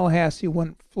in Tallahassee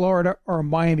when Florida or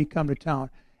Miami come to town.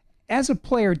 As a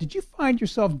player, did you find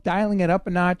yourself dialing it up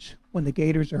a notch when the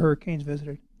Gators or Hurricanes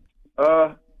visited?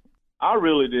 I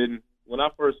really didn't. When I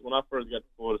first got to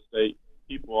Florida State,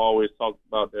 people always talked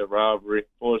about that rivalry,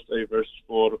 Florida State versus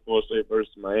Florida, Florida State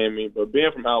versus Miami. But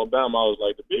being from Alabama, I was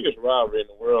like, the biggest rivalry in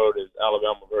the world is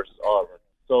Alabama versus Auburn.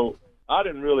 So I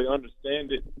didn't really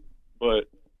understand it, but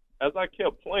as I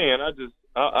kept playing,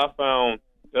 I found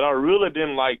that I really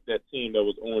didn't like that team that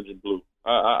was orange and blue.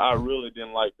 I really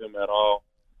didn't like them at all.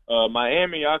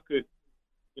 Miami,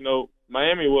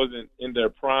 Miami wasn't in their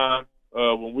prime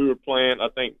when we were playing. I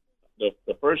think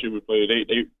the first year we played,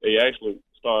 they actually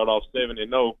started off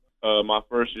 7-0. My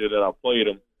first year that I played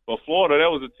them, but Florida,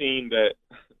 that was a team that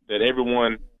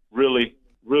everyone really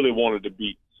wanted to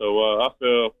beat. So I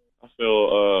feel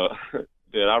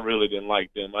that I really didn't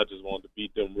like them. I just wanted to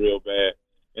beat them real bad.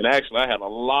 And actually, I had a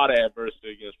lot of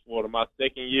adversity against Florida my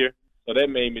second year, so that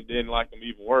made me didn't like them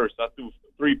even worse. I threw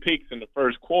 3 picks in the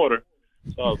first quarter,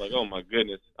 so I was like, oh, my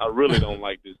goodness, I really don't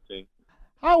like this team.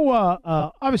 How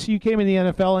obviously you came in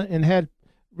the NFL and had,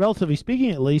 relatively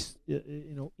speaking at least,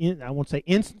 I won't say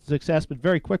instant success, but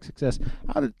very quick success.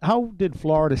 How did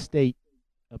Florida State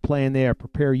playing there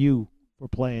prepare you for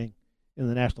playing in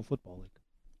the National Football League?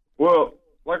 Well,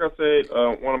 like I said,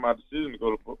 one of my decisions to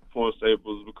go to Florida State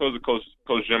was because of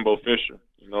Coach Jimbo Fisher.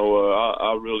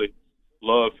 I really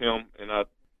love him, and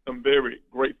I'm very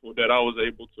grateful that I was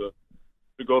able to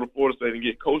go to Florida State and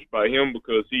get coached by him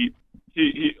because he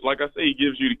like I say, he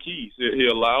gives you the keys. He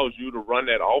allows you to run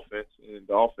that offense, and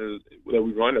the offense that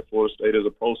we run at Florida State is a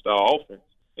pro-style offense.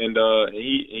 And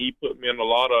he put me in a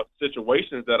lot of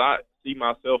situations that I see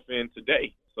myself in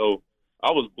today. So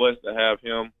I was blessed to have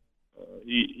him.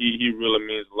 He really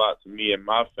means a lot to me and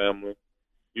my family.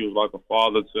 He was like a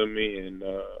father to me, and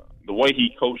the way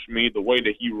he coached me, the way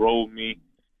that he rolled me,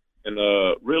 and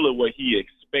really what he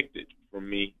expected from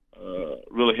me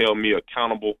really held me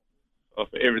accountable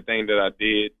for everything that I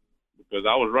did because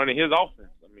I was running his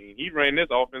offense. I mean, he ran this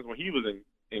offense when he was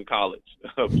in college,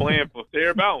 playing for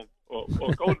Terry Bowden or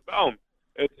Coach Bowden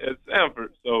at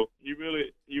Stanford. So he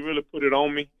really put it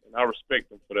on me, and I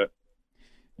respect him for that.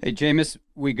 Hey, Jameis,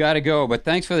 we got to go, but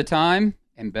thanks for the time,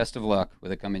 and best of luck with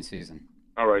the coming season.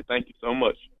 All right, thank you so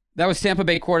much. That was Tampa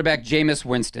Bay quarterback Jameis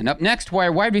Winston. Up next, why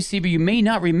a wide receiver you may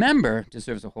not remember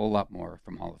deserves a whole lot more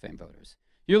from Hall of Fame voters.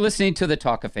 You're listening to the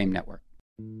Talk of Fame Network.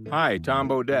 Hi, Tom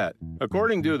Bodette.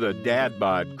 According to the dad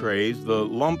bod craze, the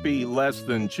lumpy, less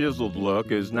than chiseled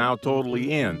look is now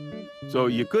totally in. So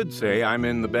you could say I'm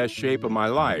in the best shape of my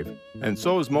life. And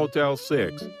so is Motel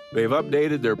 6. They've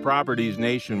updated their properties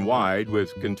nationwide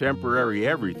with contemporary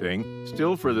everything,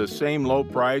 still for the same low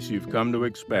price you've come to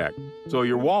expect. So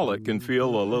your wallet can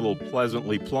feel a little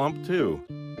pleasantly plump, too.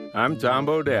 I'm Tom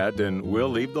Bodette, and we'll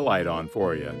leave the light on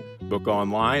for you. Book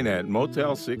online at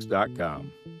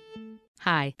motel6.com.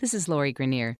 Hi, this is Lori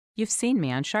Grenier. You've seen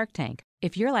me on Shark Tank.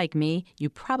 If you're like me,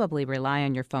 you probably rely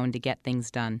on your phone to get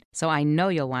things done. So I know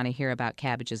you'll want to hear about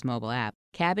Cabbage's mobile app.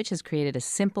 Kabbage has created a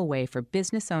simple way for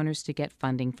business owners to get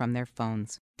funding from their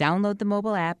phones. Download the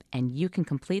mobile app and you can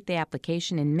complete the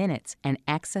application in minutes and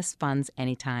access funds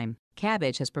anytime.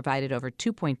 Kabbage has provided over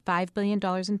 $2.5 billion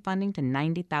in funding to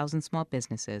 90,000 small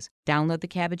businesses. Download the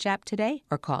Kabbage app today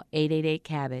or call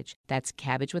 888-KABBAGE. That's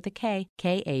Kabbage with a K,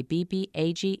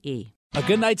 K-A-B-B-A-G-E. A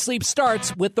good night's sleep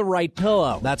starts with the right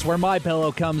pillow. That's where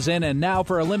MyPillow comes in, and now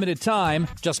for a limited time,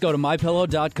 just go to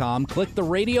MyPillow.com, click the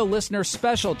Radio Listener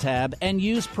Special tab, and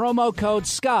use promo code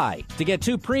SKY to get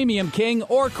 2 premium king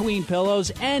or queen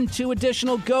pillows and 2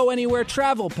 additional Go Anywhere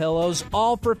travel pillows,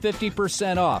 all for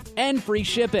 50% off and free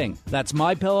shipping. That's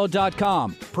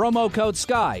MyPillow.com, promo code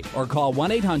SKY, or call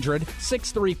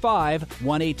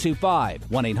 1-800-635-1825.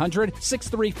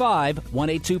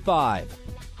 1-800-635-1825.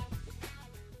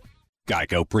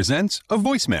 Geico presents a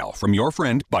voicemail from your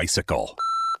friend Bicycle.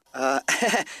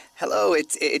 Hello,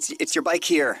 it's your bike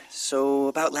here. So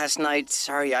about last night,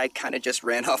 sorry, I kind of just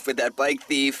ran off with that bike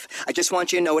thief. I just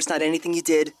want you to know it's not anything you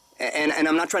did. And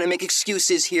I'm not trying to make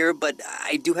excuses here, but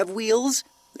I do have wheels.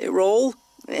 They roll.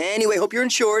 Anyway, hope you're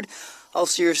insured.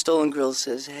 Also, your stolen grill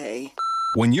says hey.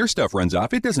 When your stuff runs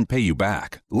off, it doesn't pay you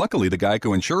back. Luckily, the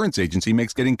Geico Insurance Agency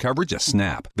makes getting coverage a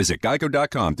snap. Visit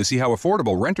geico.com to see how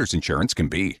affordable renter's insurance can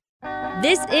be.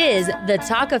 This is the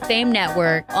Talk of Fame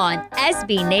Network on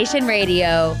SB Nation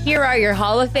Radio. Here are your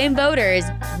Hall of Fame voters,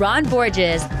 Ron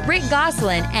Borges, Rick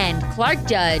Gosselin, and Clark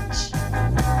Judge.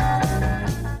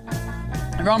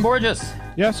 Ron Borges.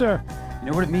 Yes, sir. You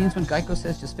know what it means when Geico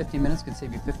says just 15 minutes can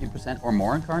save you 50% or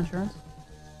more in car insurance?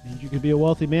 It means you could be a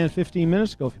wealthy man 15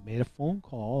 minutes ago if you made a phone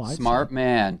call. Smart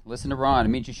man. Listen to Ron. It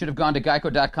means you should have gone to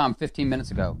geico.com 15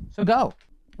 minutes ago. So go.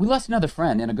 We lost another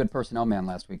friend and a good personnel man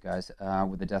last week, guys,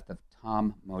 with the death of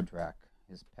Tom Modrak.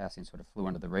 His passing sort of flew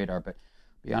under the radar, but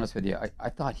to be honest with you, I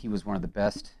thought he was one of the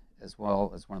best as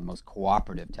well as one of the most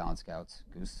cooperative talent scouts,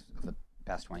 Goose, of the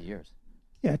past 20 years.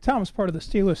 Yeah, Tom was part of the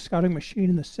Steelers scouting machine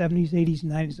in the 70s, 80s,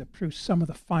 90s that produced some of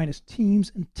the finest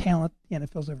teams and talent the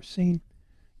NFL's ever seen.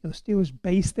 The Steelers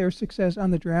based their success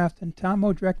on the draft, and Tom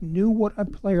Modrak knew what a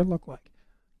player looked like.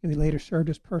 He later served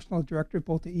as personal director of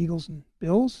both the Eagles and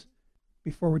Bills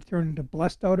before returning to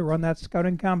Blesto to run that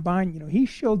scouting combine. He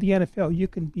showed the NFL you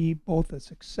can be both a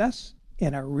success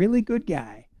and a really good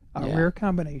guy. A rare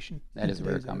combination. That is a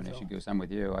rare combination, NFL. Goose. I'm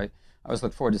with you. I always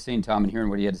look forward to seeing Tom and hearing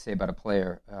what he had to say about a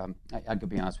player. I could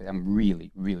be honest with you, I'm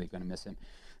really, really going to miss him.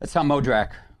 That's Tom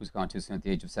Modrak, who's gone too soon at the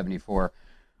age of 74.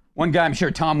 One guy I'm sure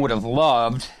Tom would have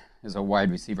loved is a wide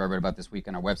receiver I read about this week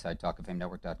on our website,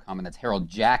 talkoffamenetwork.com, and that's Harold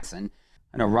Jackson.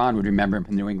 I know Ron would remember him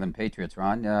from the New England Patriots.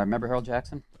 Ron, remember Harold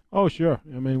Jackson? Oh, sure.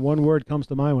 I mean, one word comes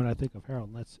to mind when I think of Harold,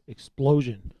 and that's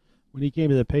explosion. When he came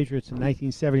to the Patriots in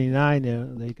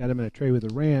 1979, they got him in a trade with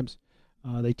the Rams.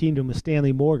 They teamed him with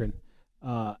Stanley Morgan,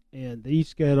 and they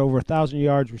each got over 1,000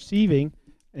 yards receiving,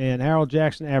 and Harold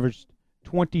Jackson averaged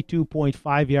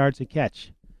 22.5 yards a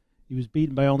catch. He was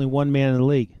beaten by only one man in the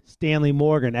league, Stanley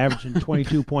Morgan, averaging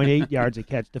 22.8 yards a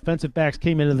catch. Defensive backs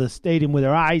came into the stadium with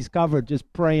their eyes covered,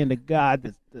 just praying to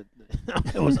God.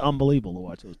 It was unbelievable to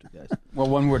watch those two guys. Well,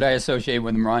 one word I associate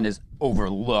with him, Ron, is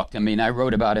overlooked. I mean, I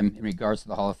wrote about him in regards to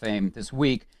the Hall of Fame this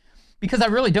week because I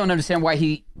really don't understand why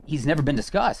he's never been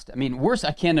discussed. I mean, worse,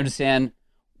 I can't understand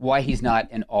why he's not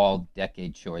an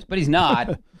all-decade choice. But he's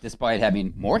not, despite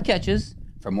having more catches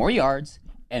for more yards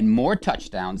and more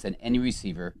touchdowns than any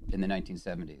receiver in the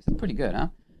 1970s. Pretty good, huh?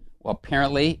 Well,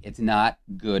 apparently it's not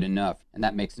good enough, and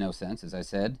that makes no sense, as I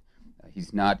said.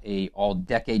 He's not a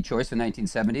all-decade choice for the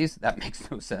 1970s. That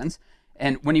makes no sense.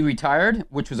 And when he retired,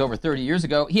 which was over 30 years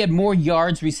ago, he had more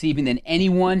yards receiving than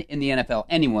anyone in the NFL,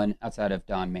 anyone outside of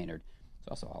Don Maynard. He's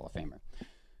also a Hall of Famer.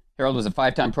 Harold was a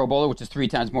 5-time Pro Bowler, which is 3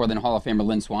 times more than Hall of Famer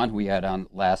Lynn Swann, who we had on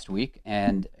last week.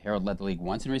 And Harold led the league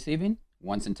once in receiving,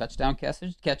 once in touchdown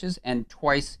catches, and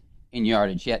twice in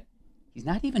yardage. Yet, he's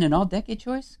not even an all-decade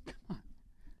choice? Come on.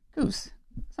 Goose,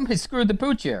 somebody screwed the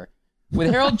pooch here. With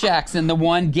Harold Jackson, the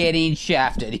one getting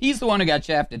shafted. He's the one who got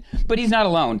shafted. But he's not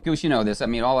alone. Goose, you know this. I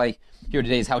mean, all I hear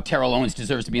today is how Terrell Owens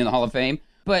deserves to be in the Hall of Fame.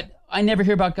 But I never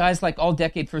hear about guys like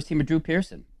all-decade first-teamer Drew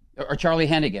Pearson, or Charlie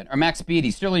Hennigan, or Max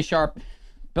Beatty, Sterling Sharp,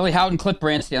 Billy Houghton, Cliff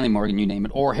Brandt, Stanley Morgan, you name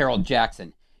it, or Harold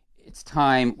Jackson. it's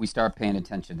time we start paying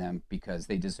attention to them because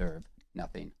they deserve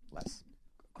nothing less.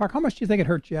 Clark, how much do you think it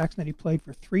hurt Jackson that he played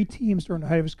for 3 teams during the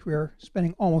height of his career,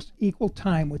 spending almost equal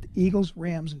time with Eagles,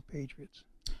 Rams, and Patriots?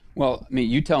 Well, I mean,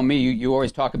 you tell me. You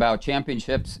always talk about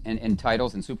championships and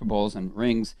titles and Super Bowls and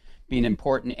rings being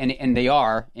important, and they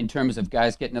are in terms of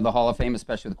guys getting to the Hall of Fame,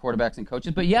 especially the quarterbacks and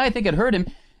coaches. But yeah, I think it hurt him,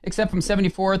 except from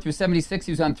 74 through 76,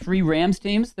 he was on 3 Rams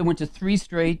teams that went to 3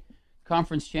 straight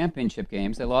conference championship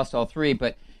games. They lost all 3.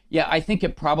 But yeah, I think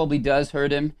it probably does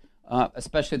hurt him,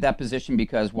 especially at that position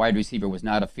because wide receiver was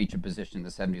not a featured position in the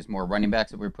 70s, more running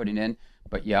backs that we were putting in.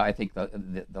 But yeah, I think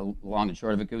the long and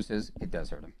short of it, Goose, is it does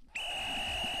hurt him.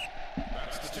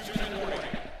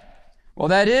 Well,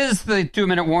 that is the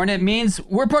 2-minute warning. It means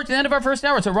we're approaching the end of our first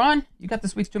hour. So, Ron, you got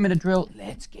this week's 2-minute drill.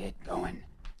 Let's get going.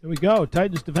 Here we go.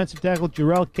 Titans defensive tackle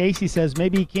Jarrell Casey says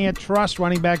maybe he can't trust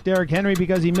running back Derrick Henry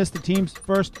because he missed the team's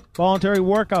first voluntary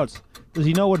workouts. Does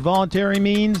he know what voluntary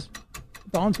means?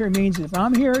 Voluntary means if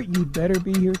I'm here, you better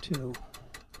be here too.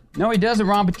 No, he doesn't,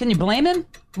 Ron, but can you blame him?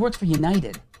 He works for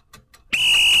United.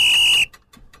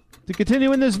 To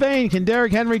continue in this vein, can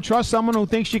Derrick Henry trust someone who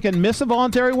thinks you can miss a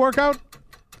voluntary workout?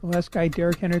 The last guy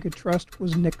Derrick Henry could trust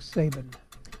was Nick Saban.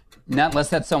 Not unless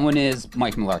that someone is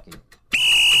Mike Mularkey.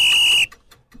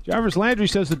 Jarvis Landry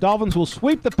says the Dolphins will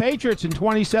sweep the Patriots in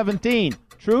 2017.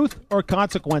 Truth or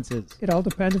consequences? It all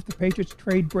depends if the Patriots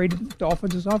trade Brady to the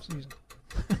Dolphins this offseason.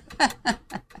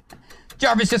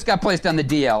 Jarvis just got placed on the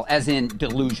DL, as in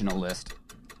delusional list.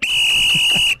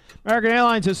 American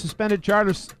Airlines has suspended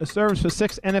charter service for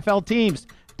 6 NFL teams.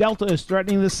 Delta is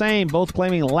threatening the same, both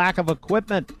claiming lack of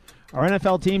equipment. Are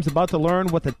NFL teams about to learn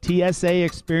what the TSA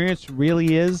experience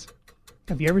really is?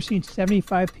 Have you ever seen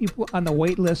 75 people on the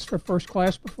wait list for first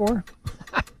class before?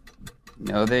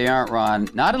 No, they aren't, Ron.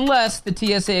 Not unless the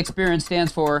TSA experience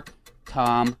stands for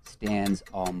Tom Stands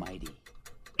Almighty.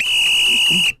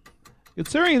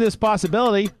 Considering this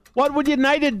possibility, what would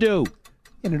United do?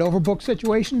 In an overbooked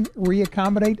situation,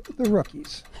 reaccommodate the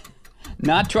rookies.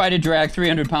 Not try to drag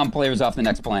 300-pound players off the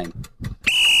next plane.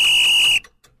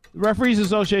 The Referees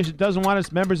Association doesn't want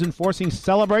its members enforcing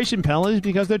celebration penalties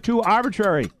because they're too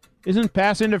arbitrary. Isn't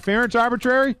pass interference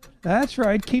arbitrary? That's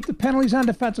right. Keep the penalties on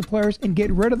defensive players and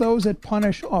get rid of those that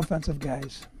punish offensive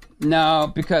guys.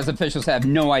 No, because officials have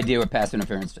no idea what pass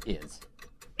interference is.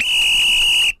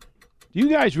 Do you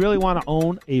guys really want to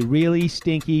own a really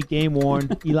stinky, game-worn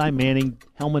Eli Manning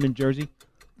helmet and jersey?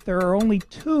 There are only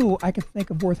 2 I can think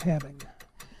of worth having.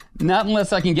 Not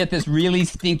unless I can get this really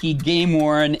stinky,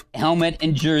 game-worn helmet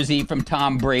and jersey from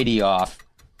Tom Brady off.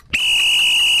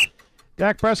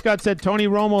 Dak Prescott said Tony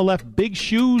Romo left big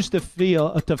shoes to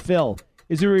fill.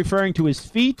 Is he referring to his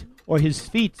feet or his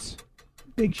feets?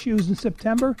 Big shoes in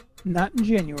September, not in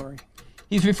January.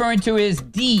 He's referring to his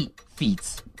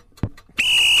D-feets.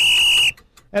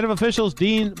 Head of officials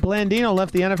Dean Blandino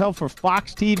left the NFL for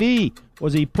Fox TV.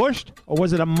 Was he pushed or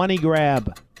was it a money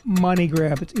grab? Money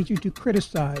grab. It's easier to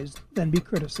criticize than be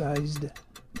criticized.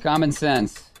 Common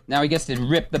sense. Now he gets to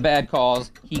rip the bad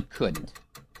calls. He couldn't.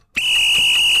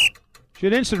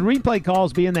 Should instant replay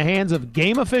calls be in the hands of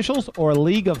game officials or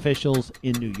league officials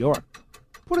in New York?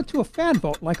 Put it to a fan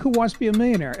vote, like Who Wants to Be a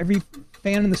Millionaire. Every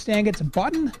fan in the stand gets a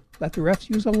button. Let the refs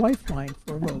use a lifeline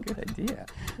for a vote. Good idea.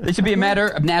 It should be a matter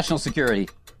of national security.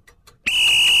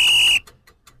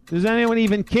 Does anyone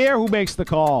even care who makes the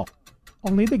call?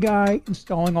 Only the guy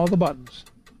installing all the buttons.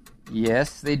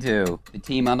 Yes, they do. The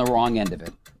team on the wrong end of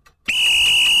it.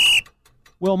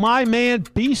 Will my man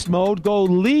Beast Mode go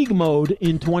league mode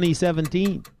in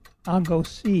 2017? I'll go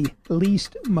see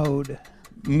least mode.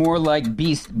 More like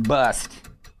Beast Bust.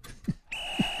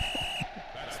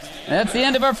 That's the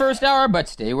end of our first hour, but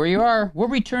stay where you are. We'll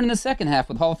return in the second half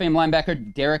with Hall of Fame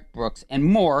linebacker Derek Brooks and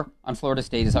more on Florida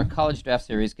State as our college draft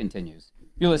series continues.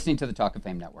 You're listening to the Talk of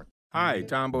Fame Network. Hi,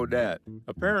 Tom Bodette.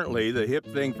 Apparently, the hip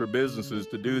thing for businesses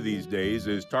to do these days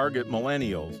is target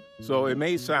millennials. So it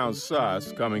may sound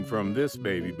sus coming from this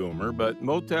baby boomer, but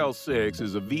Motel 6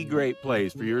 is a V-great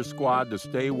place for your squad to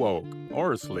stay woke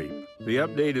or asleep. The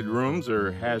updated rooms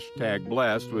are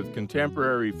 #blessed with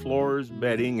contemporary floors,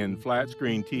 bedding, and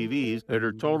flat-screen TVs that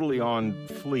are totally on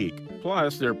fleek.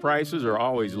 Plus, their prices are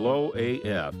always low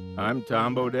AF. I'm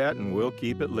Tom Bodette, and we'll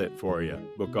keep it lit for you.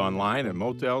 Book online at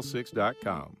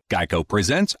motel6.com. Geico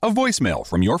presents a voicemail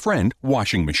from your friend,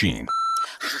 Washing Machine.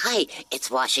 Hi, it's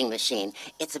Washing Machine.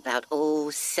 It's about,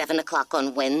 7 o'clock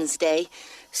on Wednesday.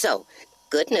 So,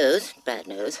 good news, bad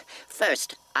news.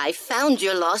 First, I found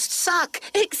your lost sock.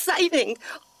 Exciting!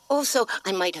 Also,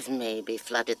 I might have maybe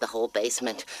flooded the whole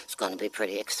basement. It's going to be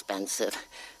pretty expensive.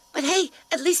 But hey,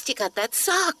 at least you got that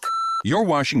sock. Your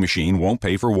washing machine won't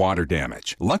pay for water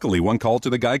damage. Luckily, one call to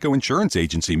the Geico Insurance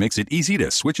Agency makes it easy to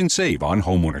switch and save on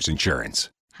homeowners insurance.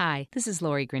 Hi, this is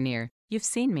Lori Grenier. You've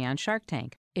seen me on Shark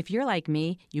Tank. If you're like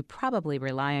me, you probably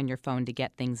rely on your phone to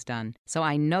get things done. So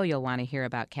I know you'll want to hear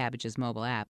about Cabbage's mobile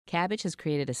app. Cabbage has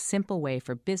created a simple way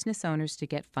for business owners to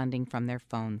get funding from their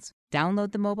phones.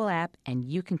 Download the mobile app and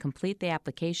you can complete the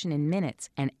application in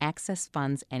minutes and access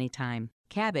funds anytime.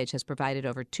 Cabbage has provided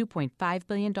over $2.5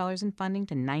 billion in funding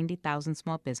to 90,000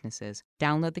 small businesses.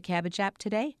 Download the Cabbage app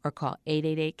today or call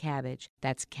 888-CABBAGE.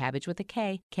 That's Cabbage with a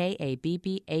K,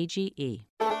 K-A-B-B-A-G-E.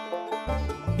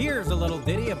 Here's a little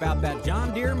ditty about that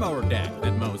John Deere mower deck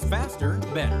that mows faster,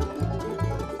 better.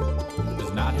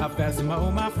 It's not how fast you mow,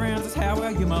 my friends, it's how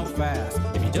well you mow fast.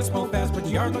 If you just mow fast but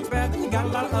your yard looks bad, then you got a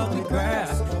lot of ugly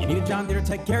grass. You need a John Deere to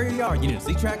take care of your yard. You need a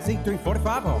Z-Track Z3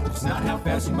 45R. It's not how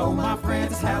fast you mow, my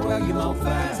friends, it's how well you mow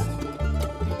fast.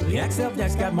 The XL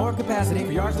deck's got more capacity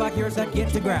for yards like yours that get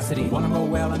to grassity. Want to mow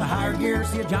well in the higher gear?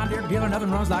 See a John Deere dealer,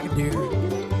 nothing runs like a deer.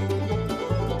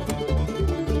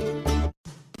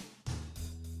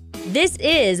 This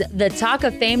is the Talk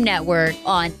of Fame Network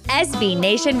on SB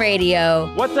Nation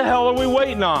Radio. What the hell are we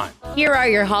waiting on? Here are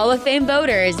your Hall of Fame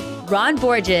voters, Ron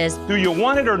Borges. Do you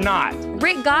want it or not?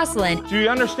 Rick Gosselin. Do you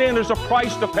understand there's a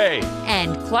price to pay?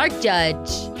 And Clark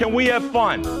Judge. Can we have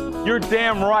fun? You're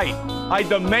damn right. I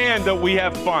demand that we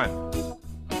have fun.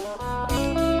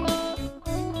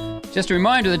 Just a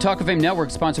reminder, the Talk of Fame Network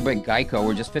is sponsored by Geico,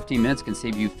 where just 15 minutes can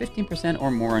save you 15%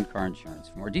 or more on car insurance.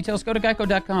 For more details, go to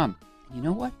geico.com. You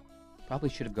know what? Probably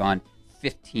should have gone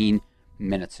 15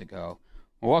 minutes ago.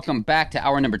 Well, welcome back to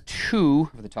hour number 2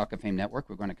 of the Talk of Fame Network.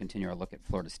 We're going to continue our look at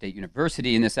Florida State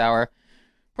University in this hour,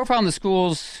 profiling the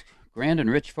school's grand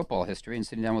and rich football history and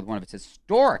sitting down with one of its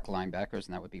historic linebackers,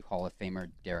 and that would be Hall of Famer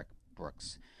Derek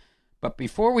Brooks. But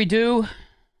before we do,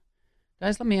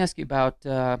 guys, let me ask you about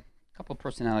a couple of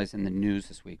personalities in the news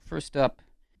this week. First up,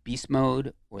 beast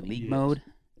mode or league mode,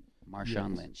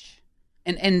 Marshawn Lynch.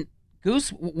 And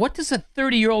Goose, what does a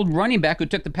 30-year-old running back who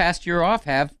took the past year off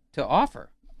have to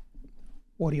offer?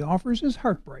 What he offers is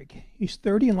heartbreak. He's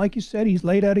 30, and like you said, he's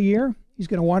laid out a year. He's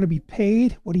going to want to be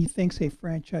paid what he thinks a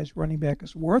franchise running back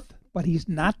is worth, but he's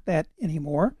not that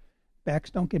anymore. Backs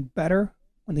don't get better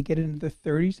when they get into their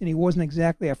 30s, and he wasn't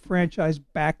exactly a franchise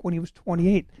back when he was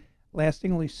 28,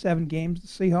 lasting only 7 games. The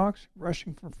Seahawks,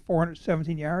 rushing for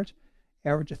 417 yards,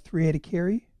 average of 3.8 a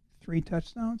carry, 3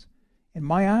 touchdowns. In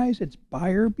my eyes, it's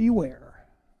buyer beware.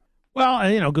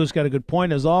 Well, Goose got a good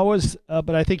point as always,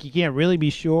 but I think you can't really be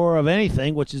sure of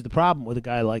anything, which is the problem with a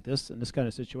guy like this in this kind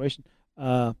of situation.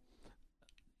 You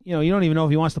don't even know if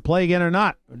he wants to play again or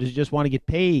not, or does he just want to get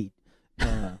paid?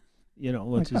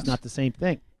 Which is not the same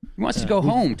thing. He wants to go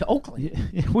home to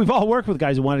Oakland. We've all worked with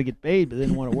guys who wanted to get paid but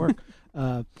didn't want to work.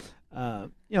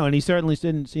 And he certainly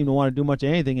didn't seem to want to do much of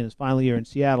anything in his final year in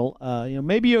Seattle.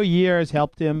 Maybe a year has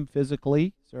helped him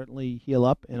physically, certainly heal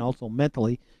up, and also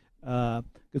mentally.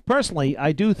 Because personally,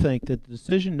 I do think that the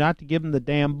decision not to give him the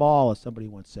damn ball, as somebody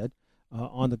once said,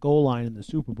 on the goal line in the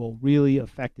Super Bowl really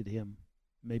affected him,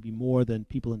 maybe more than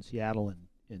people in Seattle and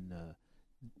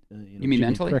you mean Jiminy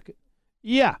mentally? Cricket.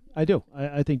 Yeah, I do.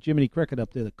 I think Jiminy Cricket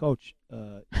up there, the coach.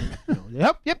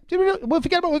 Yep. We'll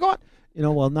forget about it. We're going.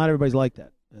 Well, not everybody's like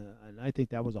that. And I think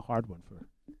that was a hard one for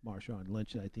Marshawn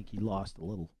Lynch, and I think he lost a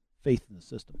little faith in the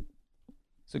system.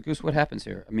 So, Goose, what happens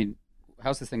here? I mean,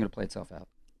 how's this thing going to play itself out?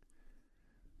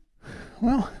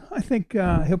 Well, I think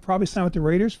he'll probably sign with the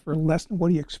Raiders for less than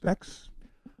what he expects.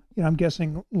 I'm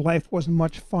guessing life wasn't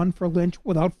much fun for Lynch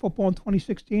without football in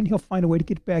 2016. He'll find a way to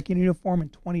get back in uniform in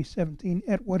 2017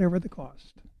 at whatever the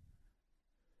cost.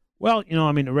 Well,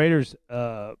 the Raiders,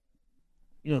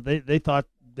 they thought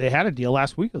they had a deal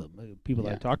last week with them. People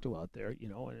that I talked to out there,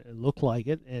 and it looked like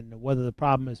it. And whether the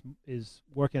problem is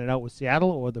working it out with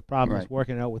Seattle or the problem is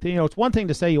working it out with, it's one thing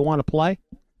to say you want to play,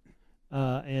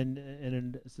 and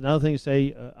it's another thing to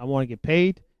say I want to get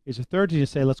paid. It's a third thing to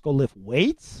say let's go lift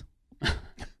weights.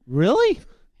 Really?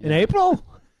 In April?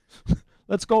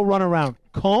 Let's go run around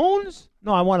cones?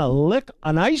 No, I want to lick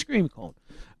an ice cream cone.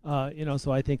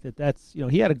 So I think that's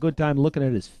he had a good time looking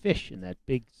at his fish in that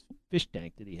big fish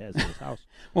tank that he has in his house.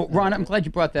 Well, Ron, I'm glad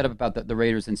you brought that up about the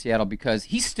Raiders in Seattle because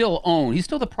he's still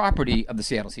the property of the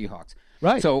Seattle Seahawks.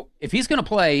 Right. So if he's going to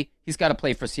play, he's got to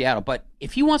play for Seattle. But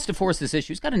if he wants to force this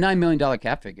issue, he's got a $9 million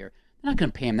cap figure. They're not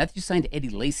going to pay him. That's just signed Eddie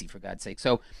Lacy, for God's sake.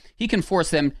 So he can force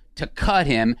them to cut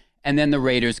him, and then the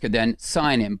Raiders could then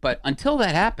sign him. But until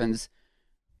that happens,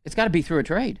 it's got to be through a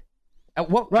trade.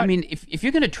 I mean, if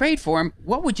you're going to trade for him,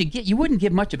 what would you get? You wouldn't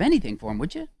give much of anything for him,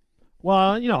 would you? Well,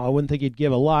 I wouldn't think you'd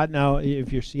give a lot. Now,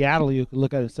 if you're Seattle, you could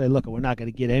look at it and say, look, we're not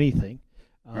going to get anything.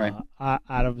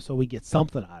 out of it, so we get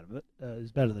something out of it.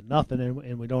 Is better than nothing,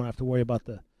 and we don't have to worry about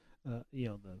the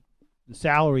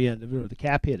salary end of it or the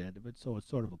cap hit end of it. So it's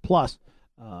sort of a plus.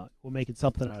 We're making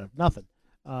something out of nothing.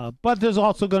 But there's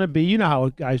also going to be, you know how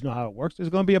guys know how it works. There's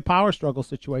going to be a power struggle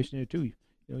situation here too.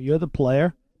 You're the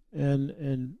player,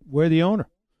 and we're the owner.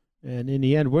 And in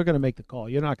the end, we're going to make the call.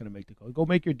 You're not going to make the call. Go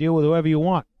make your deal with whoever you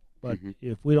want. But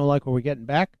if we don't like what we're getting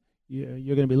back,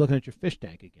 you're going to be looking at your fish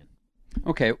tank again.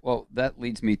 Okay, well, that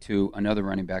leads me to another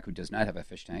running back who does not have a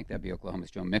fish tank. That'd be Oklahoma's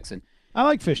Joe Mixon. I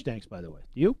like fish tanks, by the way.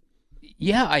 Do you?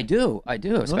 Yeah, I do.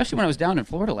 Especially when I was down in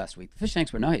Florida last week. The fish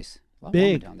tanks were nice. A lot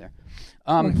big down there.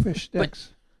 Like fish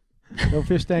sticks. No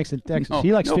fish tanks in Texas.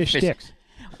 He likes fish sticks.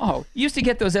 Oh, you used to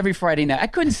get those every Friday night. I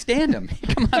couldn't stand them.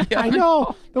 Come on, I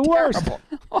know. The worst.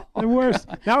 The worst.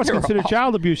 Now it's considered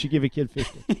child abuse. You give a kid fish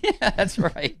sticks. Yeah, that's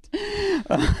right.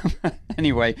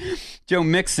 Anyway, Joe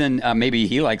Mixon, maybe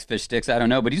he likes fish sticks. I don't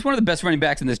know. But he's one of the best running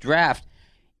backs in this draft.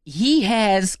 He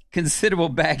has considerable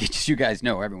baggage, as you guys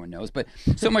know. Everyone knows. But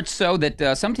so much so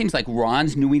that some teams like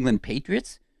Ron's New England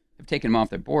Patriots have taken him off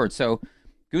their board. So,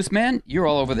 Gooseman, you're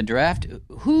all over the draft.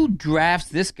 Who drafts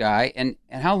this guy, and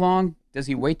how long does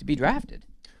he wait to be drafted?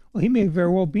 Well, he may very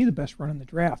well be the best run in the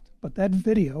draft, but that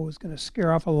video is going to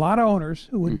scare off a lot of owners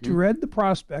who would dread the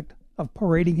prospect of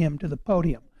parading him to the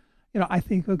podium. I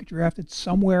think he'll get drafted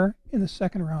somewhere in the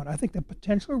second round. I think the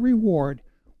potential reward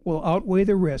will outweigh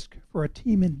the risk for a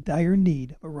team in dire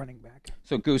need of a running back.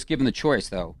 So, Goose, given the choice,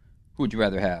 though, who would you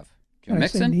rather have? Joe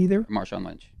Mixon or Marshawn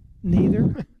Lynch?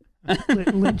 Neither.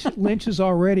 Lynch is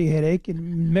already a headache,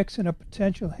 and Mixon a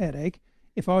potential headache.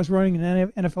 If I was running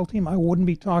an NFL team, I wouldn't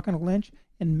be talking to Lynch,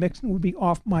 and Mixon would be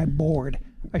off my board.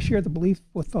 I share the belief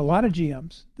with a lot of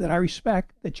GMs that I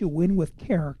respect that you win with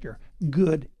character,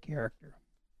 good character.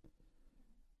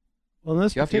 Well, in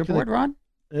this you particular board, Ron?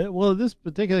 In this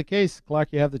particular case, Clark,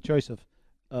 you have the choice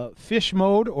of fish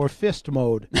mode or fist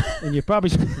mode, and you probably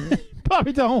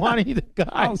don't want either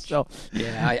guy. So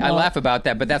yeah, I laugh about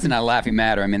that, but that's not a laughing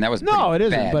matter. I mean, that was it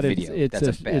isn't. Bad but video.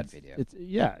 That's a bad video.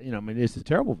 It's a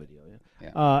terrible video.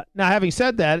 Yeah. Now, having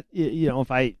said that, if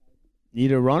I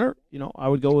need a runner, I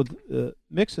would go with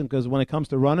Mixon because when it comes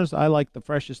to runners, I like the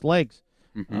freshest legs.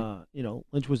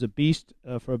 Lynch was a beast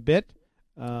for a bit,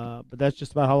 but that's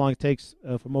just about how long it takes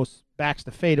for most backs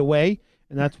to fade away,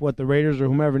 and that's what the Raiders or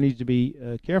whomever needs to be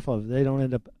careful of. They don't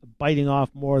end up biting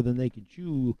off more than they can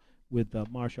chew with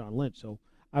Marshawn Lynch. So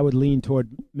I would lean toward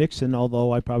Mixon,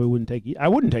 although I probably wouldn't take either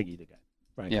guy.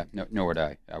 Frankly. Yeah, nor would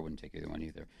I. I wouldn't take either one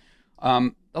either.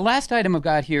 The last item I've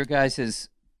got here, guys, is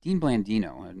Dean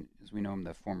Blandino. And as we know him,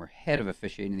 the former head of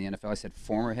officiating in the NFL. I said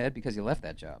former head because he left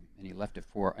that job, and he left it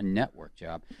for a network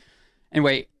job.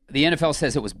 Anyway, the NFL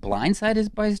says it was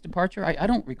blindsided by his departure. I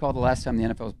don't recall the last time the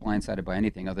NFL was blindsided by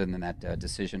anything other than that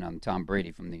decision on Tom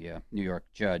Brady from the New York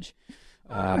judge.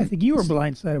 I think you were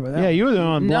blindsided by that. Yeah, you were the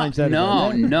one blindsided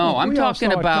by that. No. I'm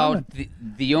talking about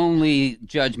the only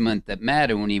judgment that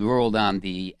mattered when he ruled on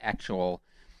the actual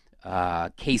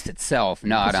case itself,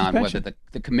 not on whether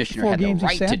the commissioner had the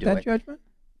right to do that it. Judgment?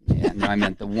 Yeah, no, I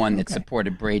meant the one that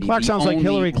supported Brady. Clark sounds like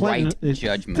Hillary Clinton. Right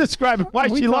judgment. Describing why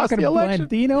she lost the election.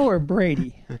 Blandino or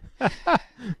Brady?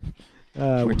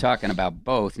 We're talking about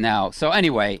both now. So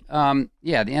anyway, the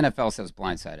NFL says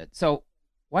blindsided. So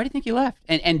why do you think he left?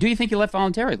 And do you think he left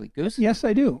voluntarily, Goose? Yes,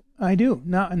 I do.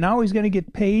 Now he's going to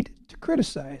get paid to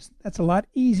criticize. That's a lot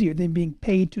easier than being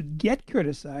paid to get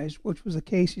criticized, which was the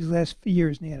case these last few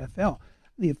years in the NFL.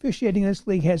 The officiating in this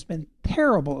league has been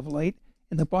terrible of late,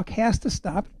 and the buck has to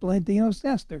stop at Blandino's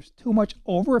desk. There's too much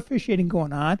over-officiating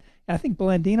going on, and I think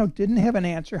Blandino didn't have an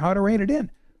answer how to rein it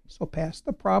in. So pass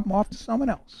the problem off to someone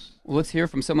else. Well, let's hear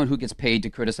from someone who gets paid to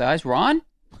criticize. Ron?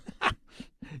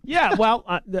 Yeah, well,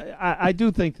 I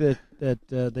do think that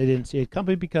they didn't see it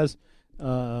coming because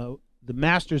the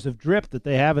masters of drip that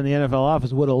they have in the NFL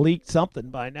office would have leaked something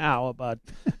by now about,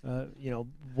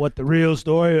 what the real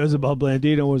story is about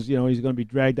Blandino was, he's going to be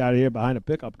dragged out of here behind a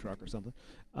pickup truck or something.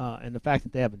 And the fact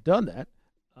that they haven't done that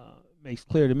makes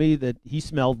clear to me that he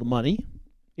smelled the money.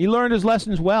 He learned his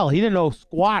lessons well. He didn't know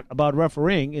squat about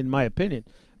refereeing, in my opinion,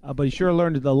 but he sure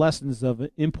learned the lessons of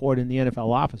import in the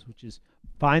NFL office, which is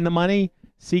find the money,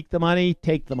 seek the money,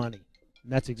 take the money.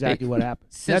 And that's exactly what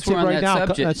happened. That's him right now.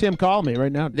 That's him calling me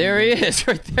right now. There he is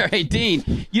right there. Hey,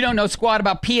 Dean, you don't know squat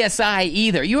about PSI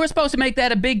either. You were supposed to make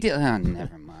that a big deal. Oh,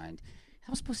 never mind. That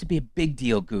was supposed to be a big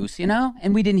deal, Goose,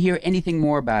 And we didn't hear anything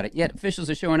more about it. Yet officials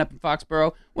are showing up in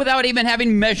Foxborough without even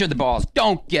having measured the balls.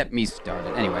 Don't get me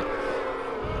started. Anyway.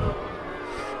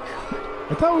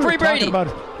 I thought we Free were talking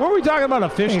Brady. weren't we talking about a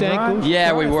fish tank? Ron, Goose?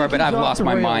 Yeah, Ron, we I were, think but he's I've off lost the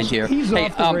my rails. mind here. He's Hey,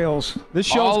 off the rails. This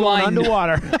show's going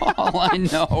underwater. All I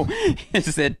know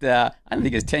is that I don't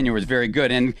think his tenure was very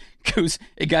good. And Goose,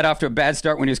 it got off to a bad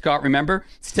start when he was caught, remember?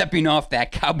 Stepping off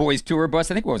that Cowboys tour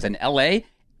bus, I think it was in L.A.,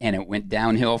 and it went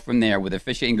downhill from there with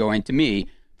officiating going, to me,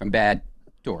 from bad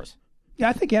tours. Yeah,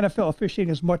 I think NFL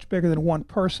officiating is much bigger than one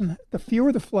person. The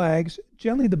fewer the flags,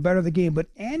 generally the better the game. But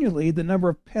annually, the number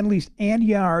of penalties and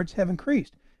yards have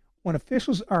increased. When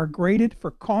officials are graded for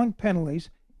calling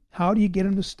penalties, how do you get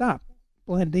them to stop?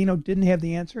 Blandino didn't have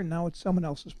the answer, and now it's someone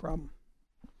else's problem.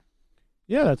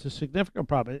 Yeah, that's a significant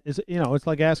problem. It's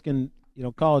like asking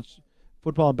college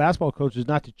football and basketball coaches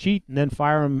not to cheat and then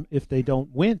fire them if they don't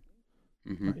win.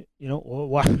 Mm-hmm.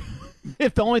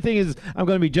 If the only thing is I'm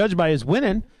going to be judged by is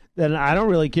winning, then I don't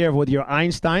really care whether you're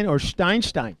Einstein or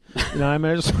Steinstein. I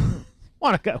just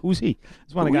want a guy. Who's he? I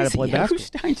just want a guy to play basketball. Who's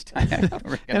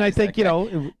Steinstein? And I think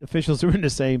officials are in the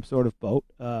same sort of boat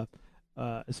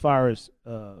as far as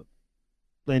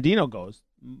Blandino goes.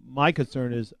 My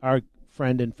concern is our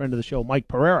friend and friend of the show, Mike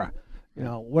Pereira.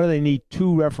 What do they need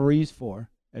 2 referees for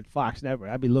at Fox Network?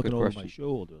 I'd be looking over my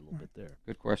shoulder a little bit there.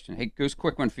 Good question. Hey, Goose,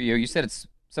 quick one for you. You said it's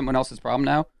someone else's problem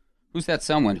now. Who's that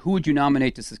someone? Who would you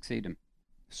nominate to succeed him?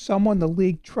 Someone the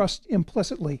league trusts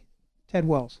implicitly, Ted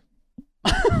Wells.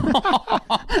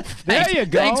 There you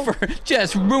go. Thanks for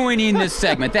just ruining this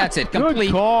segment. That's it.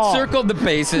 Complete. Circled the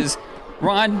bases.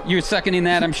 Ron, you're seconding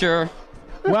that, I'm sure.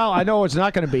 Well, I know it's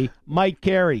not going to be Mike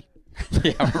Carey.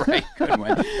 Yeah, right. Good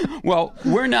one. Well,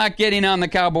 we're not getting on the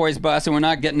Cowboys bus, and we're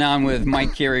not getting on with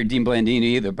Mike Carey or Dean Blandino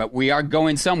either, but we are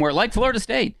going somewhere like Florida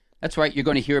State. That's right. You're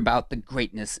going to hear about the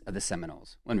greatness of the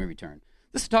Seminoles when we return.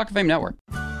 This is Talk of Fame Network.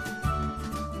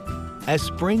 As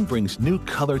spring brings new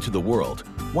color to the world,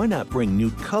 why not bring new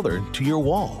color to your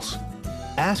walls?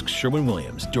 Ask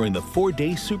Sherwin-Williams during the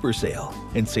 4-day super sale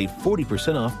and save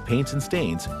 40% off paints and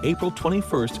stains April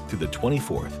 21st through the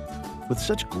 24th. With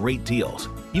such great deals,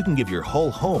 you can give your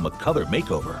whole home a color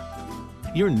makeover.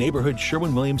 Your neighborhood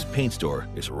Sherwin-Williams paint store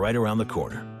is right around the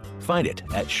corner. Find it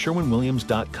at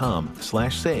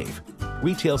sherwinwilliams.com/save.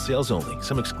 Retail sales only.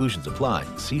 Some exclusions apply.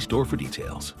 See store for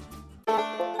details.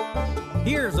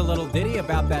 Here's a little ditty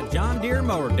about that John Deere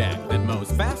mower deck that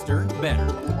mows faster, better.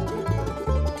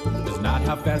 It's not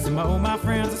how fast you mow, my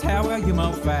friends, it's how well you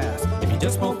mow fast. If you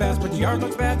just mow fast but your yard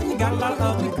looks bad, then you got a lot of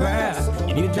ugly grass.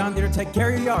 You need a John Deere to take care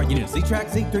of your yard. You need a Z-Track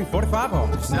Z3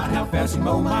 45R. It's not how fast you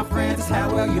mow, my friends, it's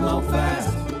how well you mow fast.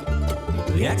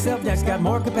 The XL deck's got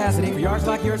more capacity for yards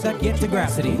like yours that get to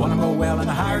grassity. Want to mow well in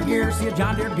a higher gear? See a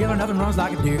John Deere dealer, nothing runs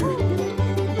like a deer.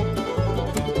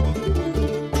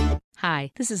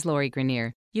 Hi, this is Lori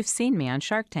Grenier. You've seen me on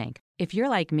Shark Tank. If you're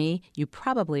like me, you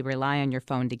probably rely on your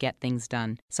phone to get things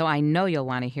done. So I know you'll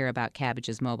want to hear about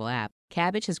Cabbage's mobile app.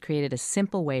 Cabbage has created a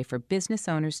simple way for business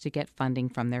owners to get funding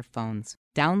from their phones.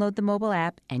 Download the mobile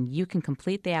app and you can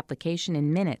complete the application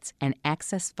in minutes and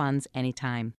access funds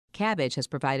anytime. Cabbage has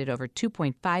provided over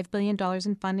 $2.5 billion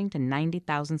in funding to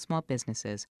 90,000 small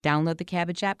businesses. Download the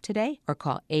Cabbage app today or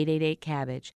call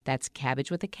 888-CABBAGE. That's Cabbage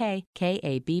with a K,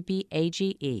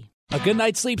 K-A-B-B-A-G-E. A good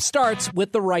night's sleep starts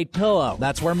with the right pillow.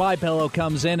 That's where MyPillow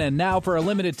comes in, and now for a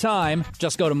limited time,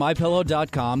 just go to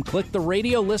MyPillow.com, click the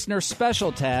Radio Listener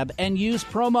Special tab, and use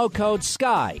promo code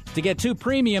SKY to get 2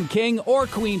 premium king or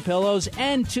queen pillows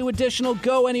and 2 additional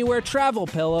Go Anywhere travel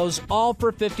pillows, all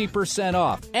for 50%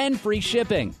 off and free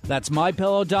shipping. That's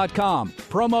MyPillow.com,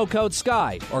 promo code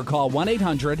SKY, or call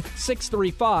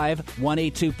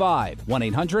 1-800-635-1825.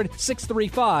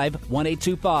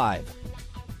 1-800-635-1825.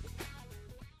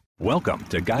 Welcome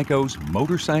to Geico's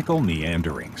Motorcycle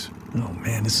Meanderings. Oh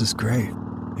man, this is great.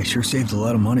 I sure saved a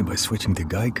lot of money by switching to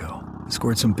Geico. I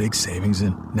scored some big savings,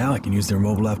 and now I can use their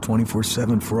mobile app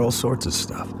 24/7 for all sorts of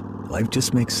stuff. Life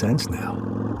just makes sense now.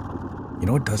 You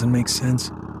know what doesn't make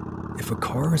sense? If a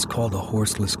car is called a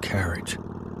horseless carriage,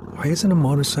 why isn't a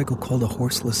motorcycle called a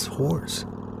horseless horse?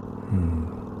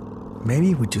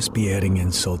 Maybe it would just be adding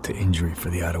insult to injury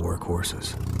for the out-of-work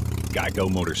horses.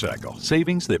 Geico Motorcycle.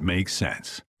 Savings that make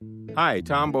sense. Hi,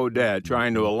 Tom Bodette,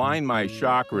 trying to align my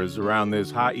chakras around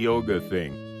this hot yoga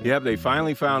thing. Yep, they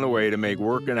finally found a way to make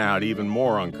working out even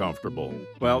more uncomfortable.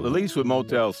 Well, at least with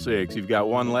Motel 6, you've got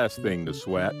one less thing to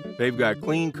sweat. They've got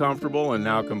clean, comfortable, and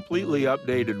now completely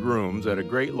updated rooms at a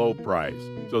great low price.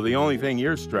 So the only thing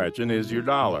you're stretching is your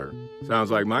dollar.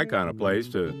 Sounds like my kind of place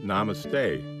to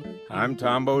namaste. I'm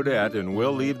Tom Bodette, and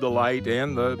we'll leave the light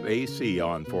and the AC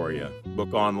on for you.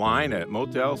 Book online at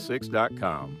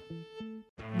motel6.com.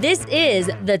 This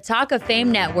is the Talk of Fame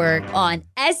Network on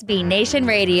SB Nation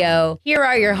Radio. Here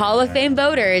are your Hall of Fame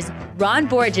voters, Ron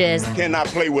Borges. Cannot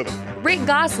play with them. Rick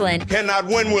Gosselin Cannot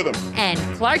win with them. and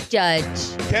Clark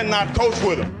Judge. Cannot coach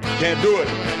with them. Can't do it.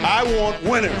 I want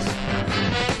winners.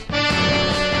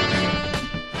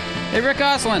 Hey, Rick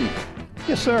Gosselin.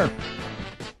 Yes, sir.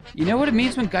 You know what it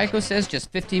means when Geico says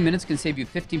just 15 minutes can save you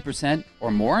 15%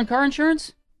 or more on car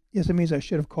insurance? Yes, it means I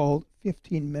should have called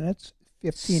 15 minutes,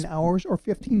 15 hours, or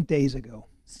 15 days ago.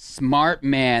 Smart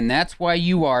man. That's why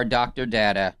you are Dr.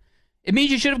 Data. It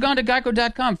means you should have gone to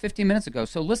Geico.com 15 minutes ago.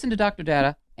 So listen to Dr.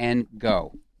 Data and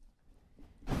go.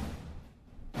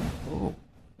 Oh,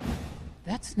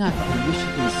 that's not the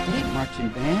Michigan State marching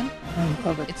band. I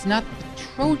love it. It's not the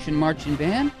Trojan marching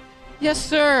band. Yes,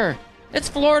 sir. It's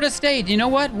Florida State. You know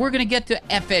what? We're going to get to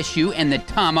FSU and the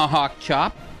Tomahawk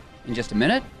Chop in just a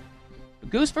minute. But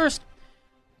Goose, first,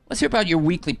 let's hear about your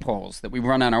weekly polls that we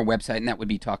run on our website, and that would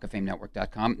be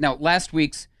talkoffamenetwork.com. Now, last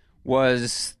week's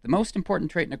was the most important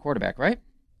trait in a quarterback, right?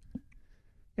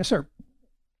 Yes, sir.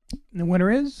 And the winner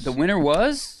is? The winner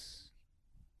was?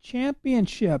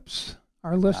 Championships.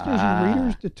 Our listeners and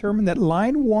readers determined that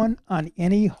line one on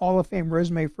any Hall of Fame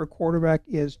resume for a quarterback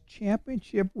is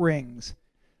championship rings.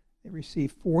 They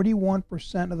received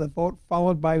 41% of the vote,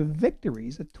 followed by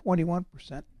victories at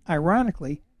 21%.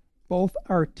 Ironically, both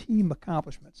are team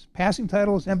accomplishments. Passing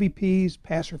titles, MVPs,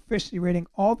 passer efficiency rating,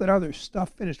 all that other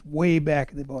stuff finished way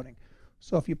back in the voting.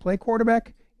 So if you play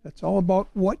quarterback, it's all about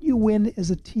what you win as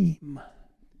a team.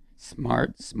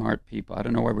 Smart people. I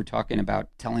don't know why we're talking about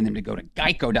telling them to go to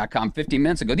Geico.com 15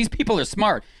 minutes ago. These people are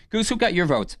smart. Goose, who got your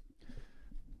votes?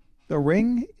 The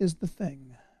ring is the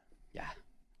thing. Yeah.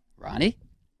 Ronnie?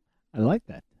 I like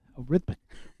that. Rhythmic.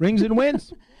 Rings and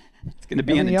wins. It's going to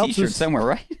be on the T-shirt somewhere,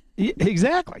 right?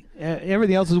 Exactly.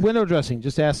 Everything else is window dressing.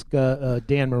 Just ask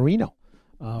Dan Marino.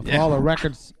 For all the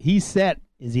records he set,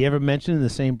 is he ever mentioned in the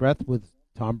same breath with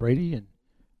Tom Brady and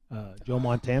Joe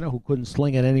Montana, who couldn't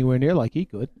sling it anywhere near like he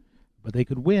could, but they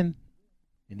could win,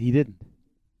 and he didn't.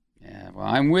 Yeah, well,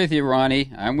 I'm with you,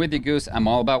 Ronnie. I'm with you, Goose. I'm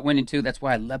all about winning, too. That's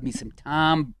why I love me some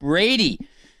Tom Brady.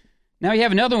 Now, you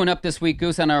have another one up this week,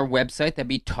 Goose, on our website. That'd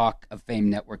be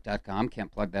talkoffamenetwork.com.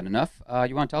 Can't plug that enough.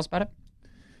 You want to tell us about it?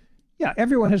 Yeah,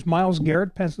 everyone has Myles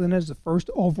Garrett penciled in as the first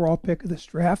overall pick of this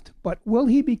draft, but will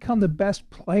he become the best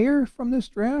player from this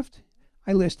draft?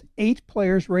 I list 8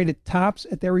 players rated tops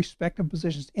at their respective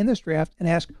positions in this draft and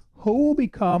ask who will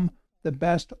become the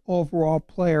best overall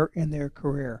player in their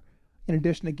career. In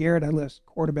addition to Garrett, I list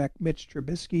quarterback Mitch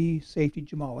Trubisky, safety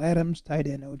Jamal Adams, tight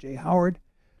end O.J. Howard.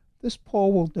 This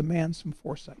poll will demand some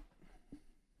foresight.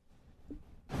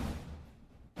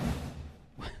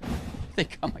 They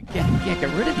come again. You can't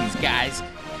get rid of these guys.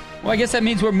 Well, I guess that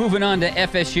means we're moving on to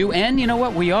FSU, and you know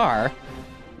what? We are.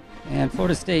 And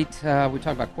Florida State, we talked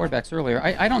about quarterbacks earlier.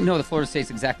 I don't know that Florida State's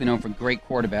exactly known for great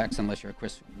quarterbacks unless you're a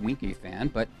Chris Weinke fan,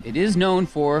 but it is known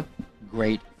for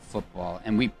great football.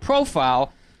 And we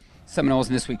profile Seminoles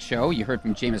in this week's show. You heard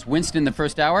from Jameis Winston the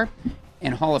first hour,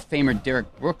 and Hall of Famer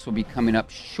Derek Brooks will be coming up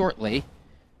shortly.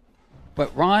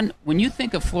 But, Ron, when you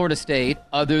think of Florida State,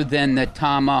 other than the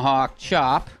Tomahawk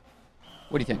Chop,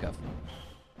 what do you think of?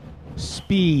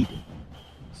 Speed.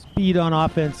 Speed on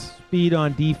offense, speed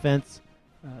on defense.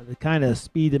 The kind of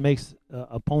speed that makes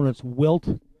opponents wilt,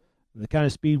 the kind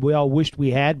of speed we all wished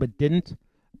we had but didn't.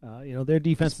 Their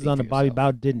defenses on the Bobby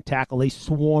Bowden didn't tackle. They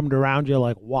swarmed around you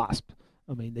like wasps.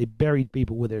 I mean, they buried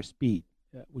people with their speed,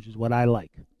 which is what I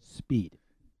like, speed.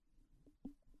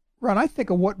 Ron, I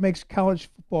think of what makes college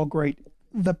football great,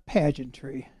 the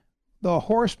pageantry. The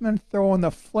horseman throwing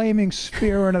the flaming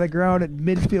spear into the ground at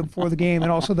midfield before the game,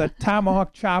 and also the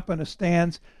tomahawk chop in the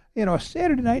stands. A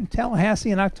Saturday night in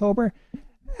Tallahassee in October,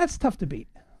 that's tough to beat.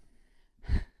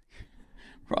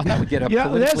 Well, that would get a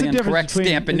politically incorrect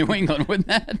stamp in New England, wouldn't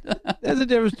that? There's a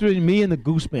difference between me and the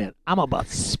Goose Man. I'm about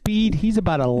speed. He's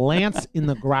about a lance in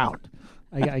the ground.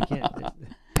 I can't.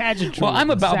 Pageantry. Well, I'm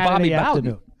about Bobby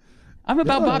Bowden. I'm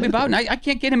about No, Bobby Bowden. I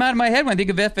can't get him out of my head when I think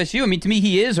of FSU. I mean, to me,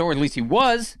 he is, or at least he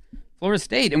was, Florida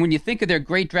State. And when you think of their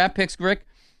great draft picks, Rick,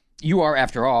 you are,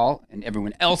 after all, and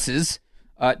everyone else's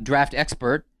draft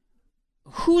expert.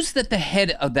 Who's at the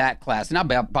head of that class? Not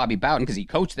Bobby Bowden because he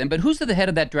coached them, but who's at the head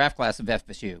of that draft class of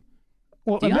FSU?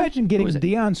 Well, Deion? Imagine getting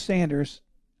Deion Sanders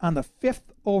on the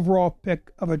 5th overall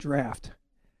pick of a draft.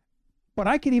 But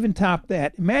I could even top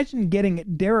that. Imagine getting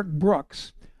Derek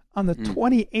Brooks on the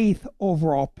 28th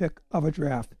overall pick of a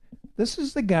draft. This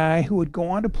is the guy who would go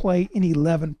on to play in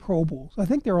 11 Pro Bowls. I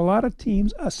think there are a lot of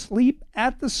teams asleep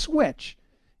at the switch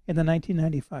in the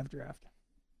 1995 draft.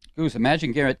 Goose,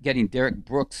 imagine getting Derek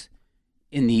Brooks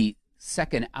in the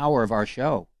second hour of our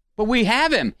show. But we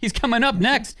have him. He's coming up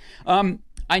next.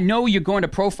 I know you're going to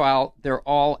profile their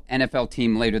all-NFL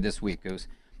team later this week, Goose.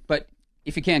 But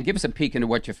if you can, give us a peek into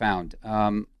what you found.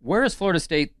 Where is Florida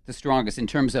State the strongest in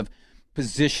terms of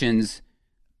positions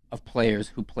of players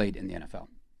who played in the NFL?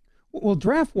 Well,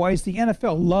 draft-wise, the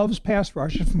NFL loves pass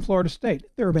rushers from Florida State.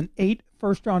 There have been 8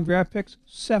 first-round draft picks,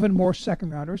 7 more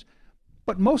second-rounders,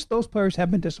 but most of those players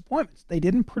have been disappointments. They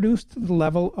didn't produce to the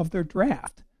level of their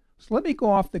draft. So let me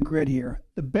go off the grid here.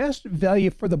 The best value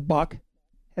for the buck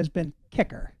has been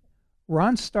kicker.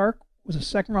 Ron Stark was a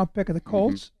second-round pick of the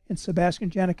Colts, and Sebastian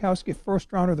Janikowski, a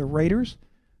first-rounder of the Raiders.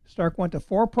 Stark went to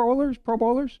 4 Pro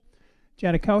Bowlers.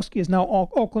 Janikowski is now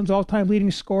Oakland's all-time leading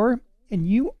scorer, and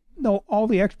you know all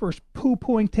the experts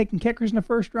poo-pooing taking kickers in the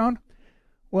first round.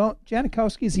 Well,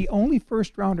 Janikowski is the only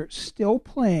first-rounder still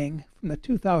playing from the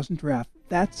 2000 draft.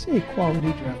 That's a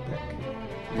quality draft pick.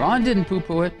 Ron didn't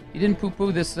poo-poo it. He didn't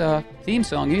poo-poo this theme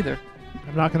song either.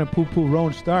 I'm not going to poo-poo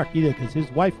Ron Stark either because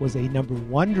his wife was a number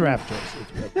 1 draft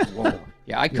choice. Whoa.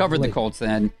 Yeah, I covered the Colts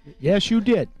then. Yes, you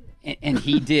did. And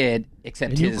he did,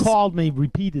 except and his... you called me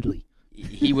repeatedly.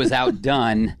 He was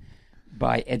outdone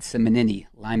by Ed Simonini,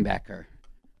 linebacker,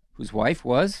 whose wife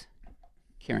was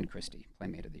Karen Christie,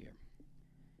 Playmate of the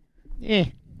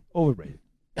Year. Overrated.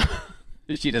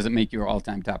 She doesn't make your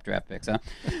all-time top draft picks,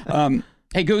 huh?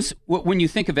 Hey, Goose, when you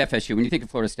think of FSU, when you think of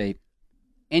Florida State,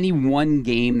 any one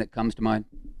game that comes to mind?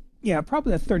 Yeah,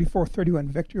 probably that 34-31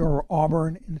 victory over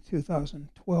Auburn in the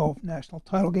 2012 national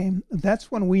title game.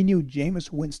 That's when we knew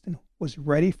Jameis Winston was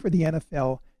ready for the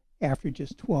NFL after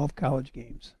just 12 college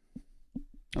games.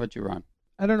 How about you, Ron?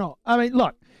 I don't know. I mean,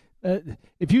 look,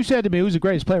 if you said to me who's the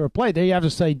greatest player ever played, then you have to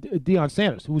say Deion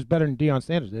Sanders. Who's better than Deion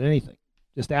Sanders than anything?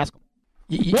 Just ask him.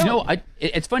 You know,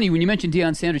 it's funny when you mention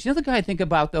Deion Sanders. You know the guy I think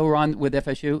about, though, Ron, with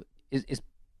FSU is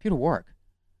Peter Warrick.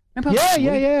 Remember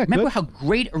Remember how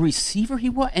great a receiver he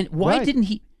was, and why didn't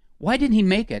he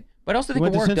make it? But I also think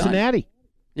went Warrick to Cincinnati. done.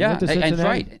 Yeah, to that's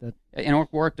right. And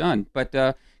Warrick done. But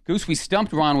Goose, we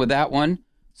stumped Ron with that one.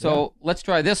 So let's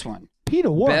try this one.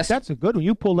 Peter Warrick, that's a good one.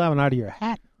 You pulled that one out of your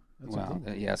hat.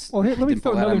 Yes. Well, here, let me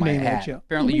throw another name at you.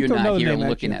 Apparently, you're not here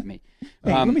looking at me.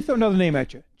 Hey, let me throw another name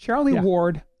at you. Charlie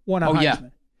Ward won a Heisman. Yeah.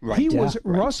 Right. He was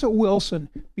Russell Wilson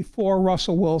before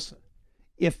Russell Wilson.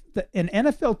 If an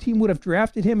NFL team would have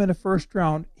drafted him in the first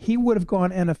round, he would have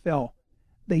gone NFL.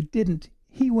 They didn't.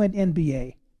 He went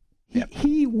NBA.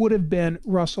 He would have been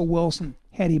Russell Wilson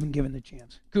had he been given the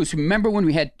chance. Goose, remember when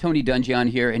we had Tony Dungy on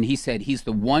here, and he said he's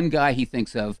the one guy he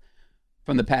thinks of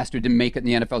from the past who didn't make it in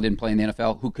the NFL, didn't play in the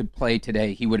NFL, who could play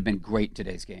today. He would have been great in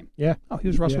today's game. Yeah. Oh, he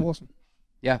was Russell Wilson.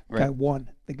 Yeah, right.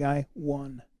 The guy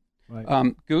won.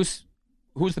 Right. Goose,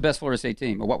 who's the best Florida State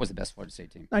team, or what was the best Florida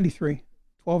State team? 93,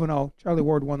 12-0. Charlie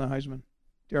Ward won the Heisman.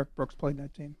 Derek Brooks played in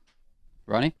that team.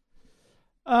 Ronnie?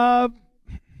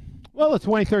 Well, the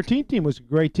 2013 team was a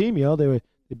great team. You know, they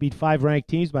beat 5 ranked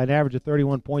teams by an average of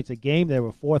 31 points a game. They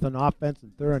were 4th on offense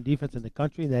and 3rd on defense in the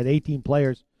country. And they had 18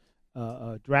 players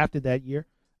drafted that year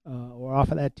or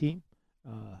off of that team.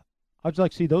 How'd you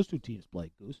like to see those two teams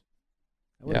play, Goose?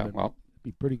 It'd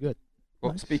be pretty good.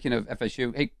 Well, speaking of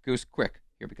FSU, hey, Goose, quick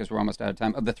here because we're almost out of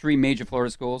time. Of the 3 major Florida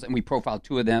schools, and we profiled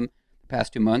 2 of them the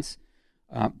past 2 months,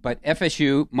 but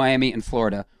FSU, Miami, and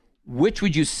Florida, which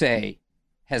would you say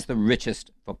has the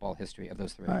richest football history of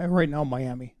those 3? Right now,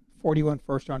 Miami. 41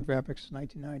 first-round draft picks in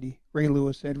 1990. Ray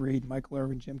Lewis, Ed Reed, Michael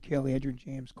Irvin, Jim Kelly, Adrian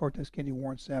James, Cortez Kennedy,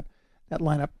 Warren Sapp. That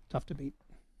lineup, tough to beat.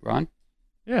 Ron?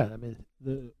 Yeah, I mean,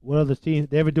 one of the teams,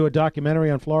 they ever do a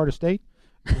documentary on Florida State?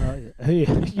 They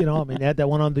had that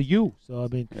one on the U. So, I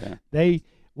mean,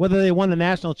 whether they won the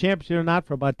national championship or not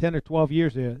for about 10 or 12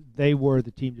 years, they were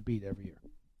the team to beat every year.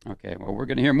 Okay, well, we're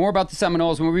going to hear more about the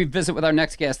Seminoles when we revisit with our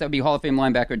next guest. That would be Hall of Fame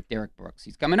linebacker Derek Brooks.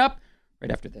 He's coming up right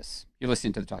after this. You're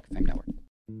listening to the Talk of Fame Network.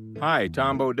 Hi,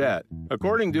 Tom Bodette.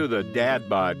 According to the dad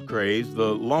bod craze,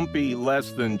 the lumpy,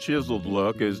 less-than-chiseled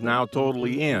look is now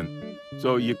totally in.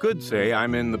 So you could say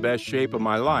I'm in the best shape of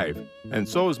my life. And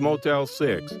so is Motel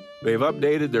 6. They've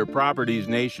updated their properties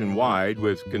nationwide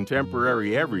with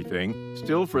contemporary everything,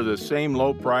 still for the same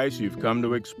low price you've come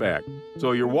to expect.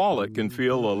 So your wallet can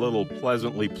feel a little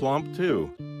pleasantly plump,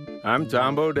 too. I'm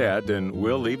Tom Bodette, and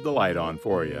we'll leave the light on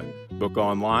for you. Book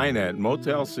online at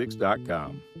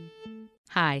motel6.com.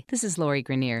 Hi, this is Lori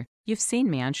Grenier. You've seen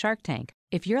me on Shark Tank.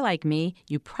 If you're like me,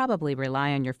 you probably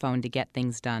rely on your phone to get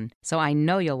things done. So I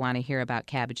know you'll want to hear about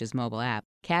Cabbage's mobile app.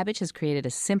 Kabbage has created a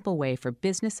simple way for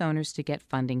business owners to get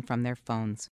funding from their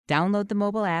phones. Download the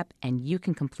mobile app and you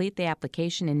can complete the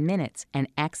application in minutes and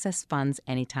access funds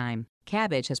anytime.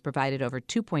 Kabbage has provided over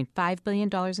 $2.5 billion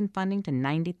in funding to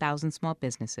 90,000 small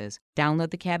businesses. Download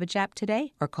the Kabbage app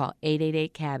today or call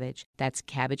 888-KABBAGE. That's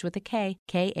Kabbage with a K,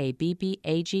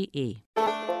 K-A-B-B-A-G-E.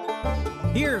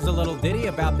 Here's a little ditty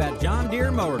about that John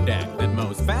Deere mower deck that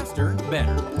mows faster,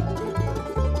 better.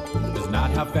 not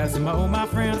how fast you mow, my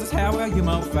friends, it's how well you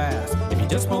mow fast. If you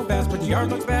just mow fast but your yard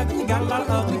looks bad, then you got a lot of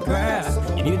ugly grass.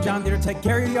 You need a John Deere to take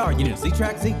care of your yard. You need a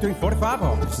Z-Track Z3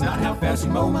 45R. It's not how fast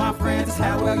you mow, my friends, it's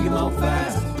how well you mow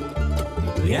fast.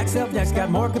 The XL Deck's got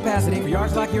more capacity for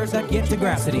yards like yours that get to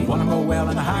grassity. Want to mow well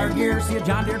in the higher gear? See a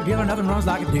John Deere dealer, nothing runs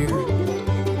like a deer.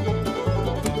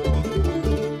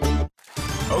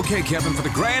 Okay, Kevin, for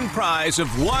the grand prize of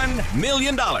 $1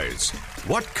 million,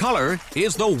 what color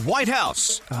is the White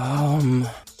House? I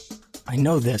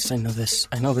know this.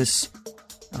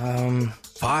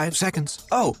 5 seconds.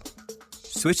 Oh,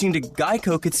 switching to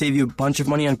Geico could save you a bunch of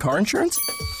money on car insurance?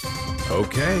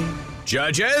 Okay.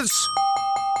 Judges?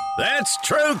 That's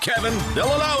true, Kevin. They'll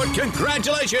allow it.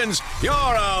 Congratulations. You're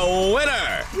a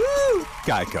winner. Woo!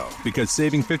 Geico, because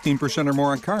saving 15% or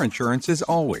more on car insurance is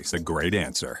always a great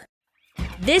answer.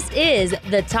 This is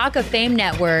the Talk of Fame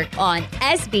Network on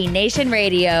SB Nation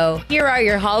Radio. Here are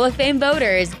your Hall of Fame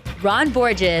voters, Ron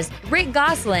Borges, Rick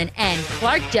Gosselin, and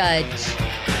Clark Judge.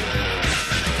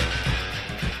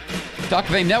 Talk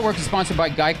of Fame Network is sponsored by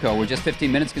Geico, where just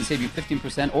 15 minutes can save you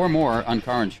 15% or more on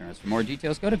car insurance. For more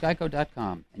details, go to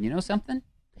geico.com. And you know something?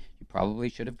 You probably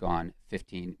should have gone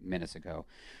 15 minutes ago.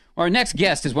 Our next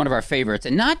guest is one of our favorites,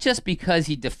 and not just because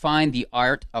he defined the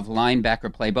art of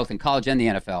linebacker play, both in college and the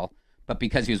NFL, but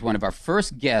because he was one of our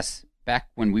first guests back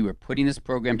when we were putting this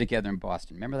program together in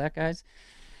Boston. Remember that, guys?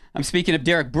 I'm speaking of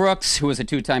Derek Brooks, who was a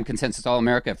 2-time consensus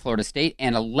All-America at Florida State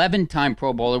and 11-time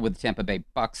Pro Bowler with the Tampa Bay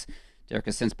Bucks. Derek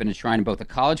has since been enshrined in both the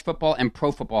College Football and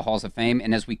Pro Football Halls of Fame,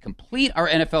 and as we complete our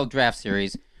NFL Draft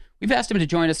Series, we've asked him to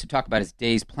join us to talk about his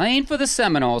days playing for the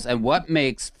Seminoles and what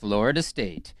makes Florida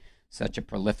State such a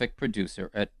prolific producer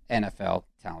at NFL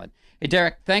talent. Hey,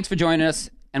 Derek, thanks for joining us,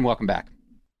 and welcome back.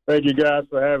 Thank you guys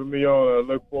for having me on. I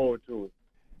look forward to it.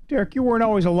 Derek, you weren't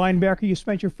always a linebacker. You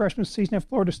spent your freshman season at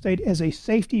Florida State as a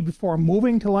safety before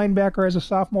moving to linebacker as a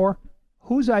sophomore.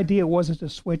 Whose idea was it to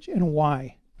switch and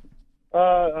why?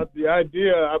 The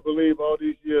idea, I believe, all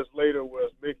these years later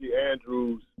was Mickey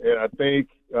Andrews, and I think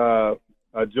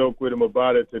I joked with him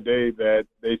about it today that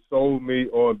they sold me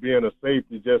on being a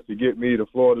safety just to get me to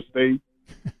Florida State.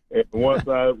 And once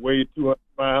I weighed 200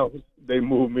 pounds, they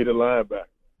moved me to linebacker.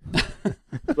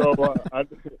 So I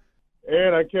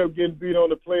kept getting beat on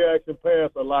the play action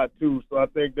pass a lot too. So I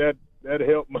think that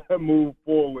helped my move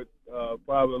forward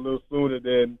probably a little sooner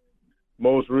than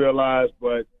most realized.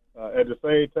 But at the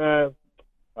same time,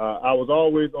 I was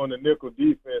always on the nickel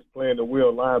defense playing the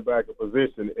wheel linebacker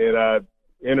position, and I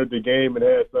entered the game and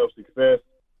had some success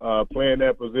playing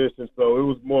that position. So it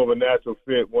was more of a natural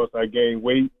fit once I gained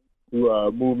weight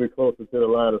to move me closer to the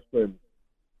line of scrimmage.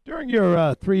 During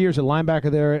your 3 years at linebacker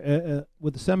there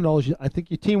with the Seminoles, I think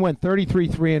your team went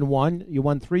 33-3-1. You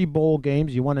won 3 bowl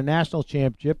games. You won a national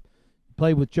championship. You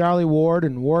played with Charlie Ward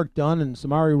and Warwick Dunn and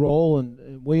Samari Rolle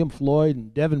and William Floyd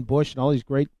and Devin Bush and all these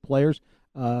great players,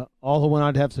 all who went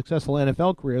on to have successful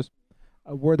NFL careers.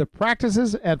 Were the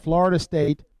practices at Florida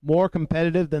State more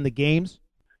competitive than the games?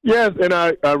 Yes, and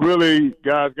I really,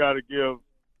 guys, got to give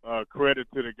credit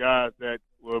to the guys that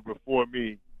were before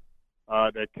me.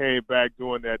 That came back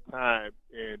during that time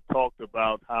and talked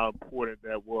about how important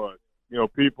that was. You know,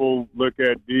 people look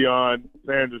at Deion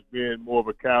Sanders being more of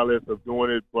a catalyst of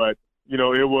doing it, but, you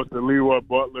know, it was the Leroy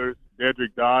Butlers,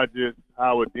 Dedrick Dodges,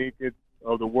 Howard Dinkins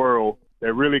of the world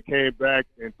that really came back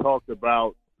and talked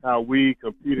about how we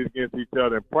competed against each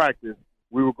other in practice.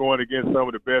 We were going against some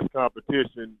of the best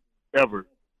competition ever,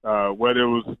 whether it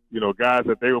was, you know, guys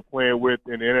that they were playing with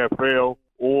in the NFL,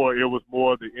 or it was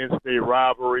more the in-state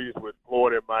rivalries with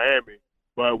Florida and Miami.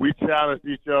 But we challenged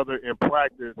each other in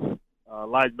practice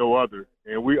like no other.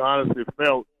 And we honestly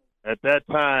felt at that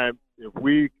time, if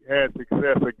we had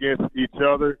success against each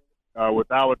other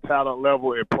with our talent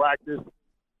level in practice,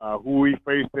 who we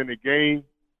faced in the game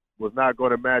was not going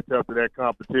to match up to that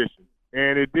competition.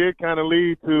 And it did kind of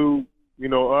lead to, you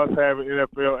know, us having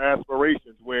NFL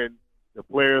aspirations when the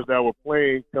players that were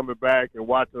playing coming back and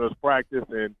watching us practice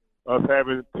and us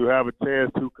having to have a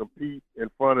chance to compete in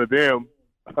front of them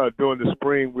during the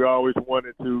spring. We always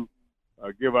wanted to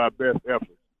give our best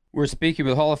effort. We're speaking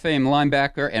with Hall of Fame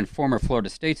linebacker and former Florida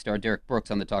State star Derek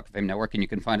Brooks on the Talk of Fame Network, and you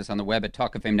can find us on the web at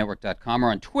talkoffamenetwork.com or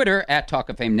on Twitter at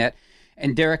talkoffamenet.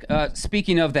 And Derek,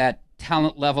 speaking of that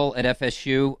talent level at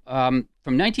FSU,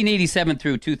 from 1987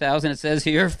 through 2000, it says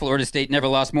here, Florida State never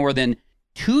lost more than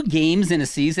 2 games in a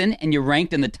season, and you're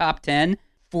ranked in the top 10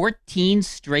 14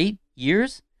 straight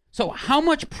years. So how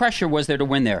much pressure was there to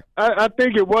win there? I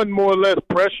think it wasn't more or less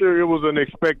pressure. It was an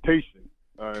expectation.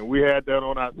 And we had that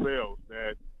on ourselves,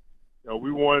 that you know,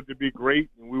 we wanted to be great,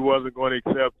 and we wasn't going to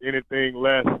accept anything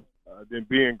less than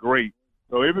being great.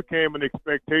 So it became an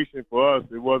expectation for us.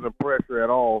 It wasn't pressure at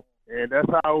all. And that's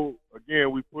how,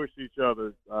 again, we pushed each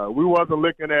other. We wasn't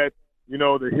looking at,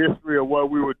 the history of what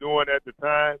we were doing at the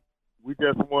time. We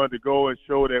just wanted to go and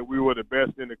show that we were the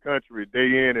best in the country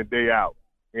day in and day out.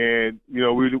 And,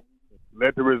 we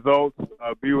let the results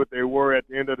be what they were at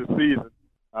the end of the season.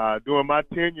 During my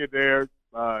tenure there,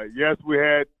 yes, we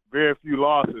had very few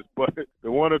losses, but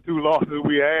the one or two losses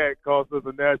we had cost us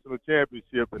a national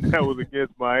championship, and that was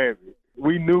against Miami.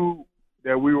 We knew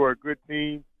that we were a good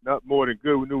team, not more than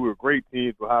good. We knew we were a great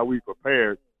team for how we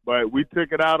prepared, but we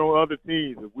took it out on other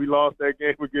teams. If we lost that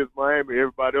game against Miami,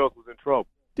 everybody else was in trouble.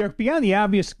 Derek, beyond the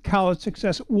obvious college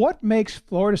success, what makes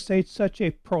Florida State such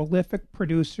a prolific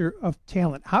producer of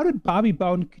talent? How did Bobby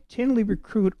Bowden continually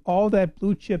recruit all that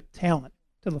blue-chip talent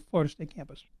to the Florida State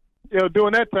campus?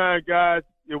 During that time, guys,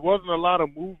 it wasn't a lot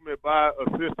of movement by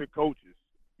assistant coaches.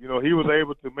 He was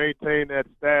able to maintain that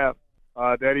staff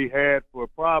that he had for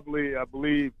probably, I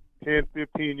believe, 10,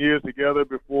 15 years together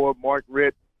before Mark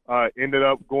Ritt ended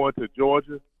up going to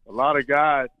Georgia. A lot of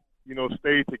guys,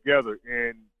 stayed together,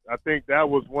 and I think that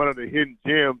was one of the hidden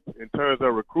gems in terms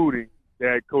of recruiting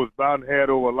that Coach Bowden had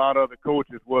over a lot of other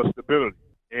coaches was stability.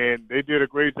 And they did a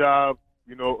great job,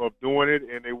 of doing it,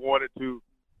 and they wanted to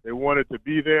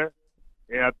be there.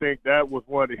 And I think that was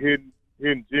one of the hidden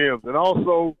gems. And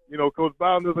also, Coach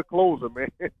Bowden is a closer, man.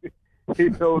 He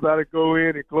knows how to go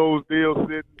in and close deals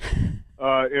sitting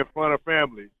in front of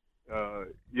families, and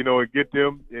get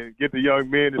the young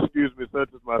men, such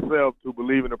as myself, to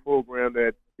believe in the program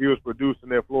that he was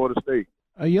producing at Florida State.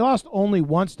 You lost only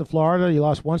once to Florida. You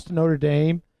lost once to Notre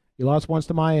Dame. You lost once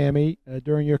to Miami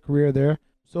during your career there.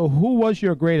 So who was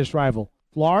your greatest rival,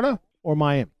 Florida or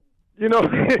Miami? It's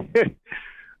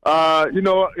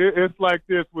like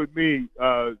this with me.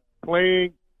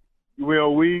 Playing,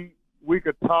 we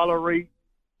could tolerate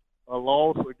a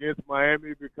loss against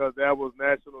Miami because that was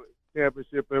national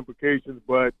championship implications,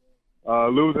 but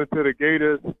losing to the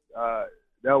Gators,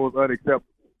 that was unacceptable.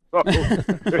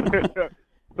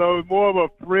 So it's more of a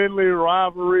friendly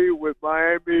rivalry with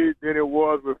Miami than it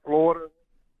was with Florida.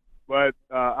 But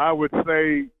I would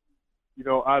say,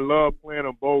 I love playing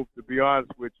them both, to be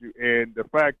honest with you. And the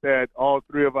fact that all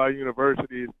three of our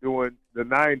universities during the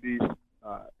 90s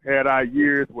had our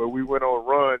years where we went on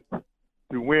runs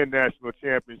to win national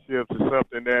championships is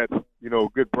something that's,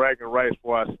 good bragging rights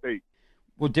for our state.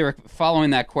 Well, Derek,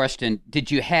 following that question,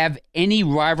 did you have any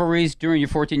rivalries during your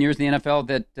 14 years in the NFL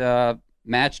that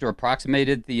matched or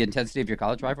approximated the intensity of your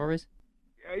college rivalries?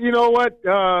 You know what,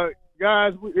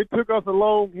 guys, it took us a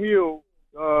long hill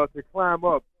to climb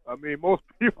up. I mean, most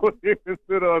people didn't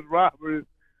consider us rivalries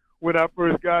when I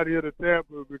first got here to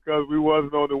Tampa because we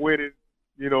wasn't on the winning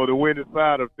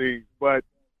side of things. But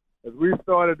as we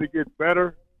started to get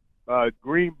better,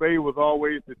 Green Bay was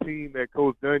always the team that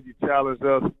Coach Dungy challenged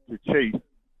us to chase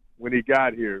when he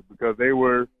got here because they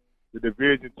were the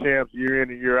division champs year in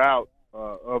and year out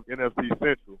of NFC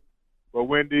Central. But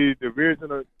when the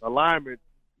division alignment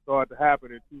started to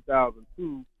happen in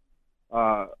 2002,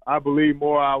 I believe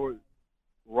more our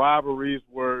rivalries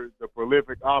were the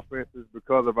prolific offenses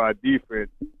because of our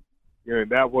defense. And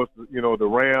that was, the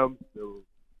Rams, the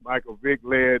Michael Vick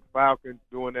led Falcons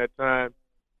during that time.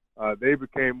 They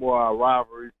became more our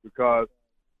rivalries because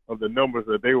of the numbers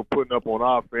that they were putting up on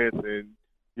offense, and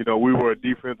we were a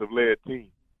defensive-led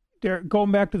team. Derek,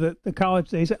 going back to the college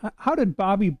days, how did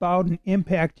Bobby Bowden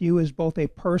impact you as both a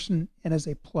person and as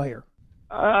a player?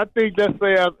 I think, let's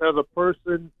say, as a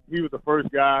person, he was the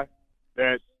first guy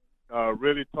that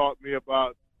really taught me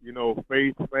about,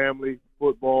 faith, family,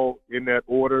 football in that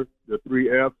order, the 3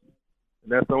 F's.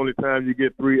 And that's the only time you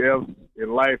get 3 F's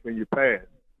in life and you pass.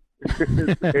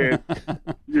 And,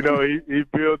 he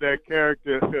built that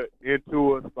character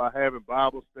into us by having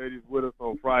Bible studies with us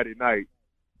on Friday night.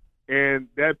 And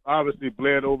that obviously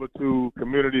bled over to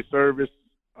community service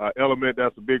element.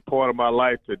 That's a big part of my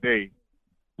life today.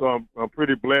 So I'm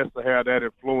pretty blessed to have that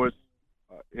influence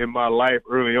in my life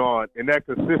early on. And that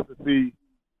consistency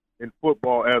in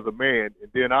football as a man.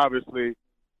 And then obviously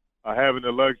having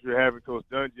the luxury of having Coach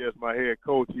Dungy as my head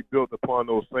coach, he built upon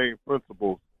those same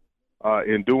principles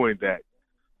in doing that.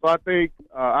 So I think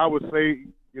I would say,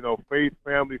 faith,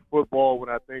 family, football, when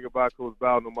I think about Coach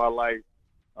Bowden in my life,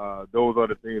 those are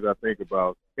the things I think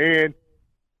about. And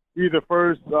he's the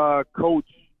first coach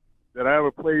that I ever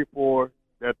played for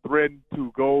that threatened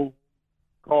to go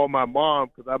call my mom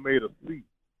because I made a C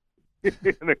in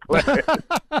the class.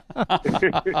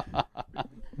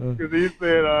 Because he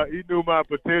said he knew my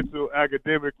potential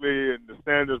academically, and the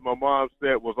standards my mom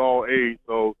set was all A.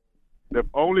 So the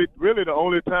only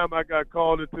time I got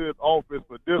called into his office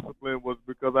for discipline was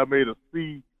because I made a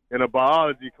C in a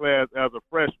biology class as a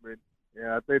freshman, and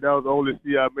I think that was the only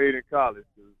C I made in college.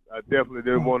 'Cause I definitely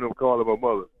didn't want them calling my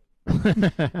mother.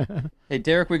 Hey,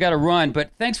 Derek, we got to run,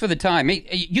 but thanks for the time. Hey,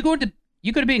 you going to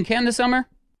be in Cannes this summer?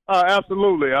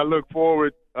 Absolutely. I look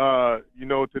forward, to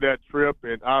that trip,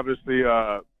 and obviously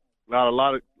a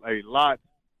lot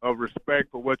of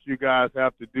respect for what you guys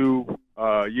have to do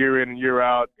year in and year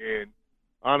out. And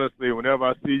honestly, whenever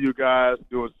I see you guys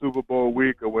doing Super Bowl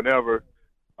week or whenever,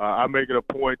 I make it a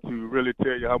point to really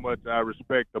tell you how much I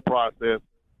respect the process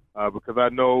because I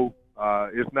know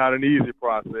it's not an easy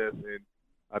process. And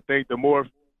I think the more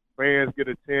fans get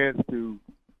a chance to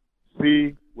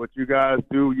see what you guys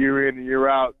do year in and year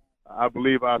out, I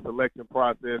believe our selection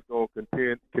process will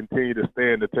continue to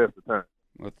stand the test of time.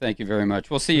 Well, thank you very much.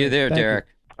 We'll see you there, Derek.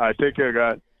 All right, take care,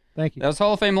 guys. Thank you. That was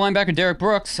Hall of Fame linebacker Derek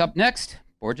Brooks. Up next,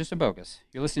 Borges or Bogus.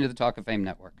 You're listening to the Talk of Fame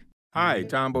Network. Hi,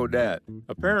 Tom Bodette.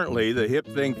 Apparently, the hip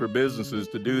thing for businesses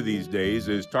to do these days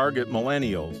is target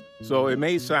millennials. So it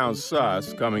may sound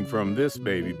sus coming from this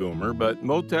baby boomer, but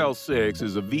Motel 6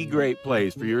 is a V-great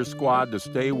place for your squad to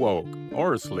stay woke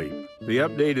or asleep. The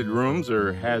updated rooms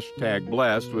are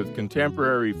 #blessed with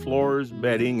contemporary floors,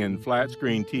 bedding, and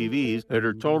flat-screen TVs that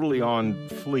are totally on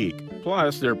fleek.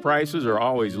 Plus, their prices are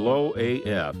always low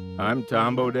AF. I'm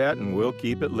Tom Bodette, and we'll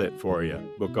keep it lit for you.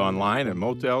 Book online at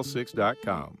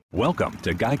motel6.com. Welcome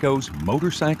to Geico's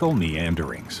Motorcycle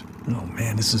Meanderings. Oh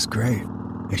man, this is great.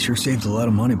 I sure saved a lot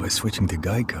of money by switching to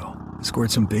Geico. I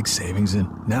scored some big savings, and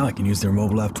now I can use their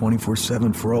mobile app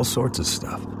 24/7 for all sorts of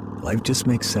stuff. Life just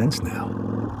makes sense now.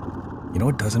 You know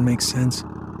what doesn't make sense?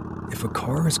 If a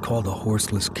car is called a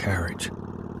horseless carriage,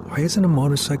 why isn't a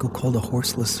motorcycle called a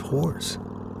horseless horse?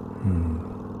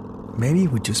 Maybe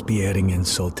it would just be adding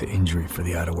insult to injury for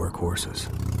the out-of-work horses.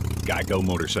 Geico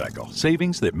Motorcycle.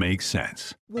 Savings that make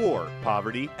sense. War,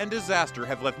 poverty, and disaster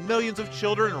have left millions of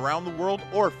children around the world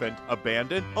orphaned,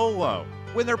 abandoned, alone.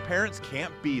 When their parents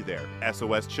can't be there,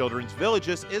 SOS Children's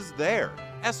Villages is there.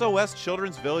 SOS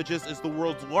Children's Villages is the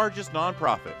world's largest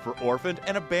nonprofit for orphaned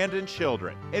and abandoned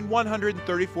children. In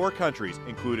 134 countries,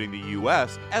 including the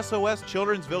U.S., SOS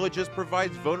Children's Villages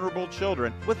provides vulnerable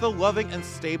children with a loving and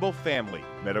stable family,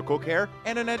 medical care,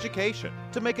 and an education.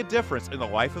 To make a difference in the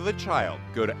life of a child,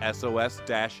 go to sos-usa.org.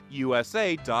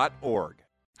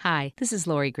 Hi, this is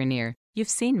Lori Grenier. You've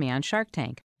seen me on Shark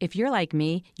Tank. If you're like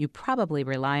me, you probably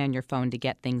rely on your phone to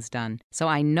get things done. So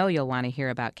I know you'll want to hear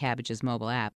about Cabbage's mobile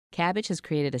app. Cabbage has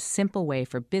created a simple way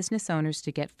for business owners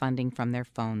to get funding from their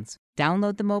phones.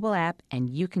 Download the mobile app and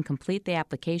you can complete the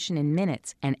application in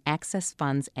minutes and access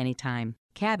funds anytime.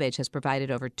 Cabbage has provided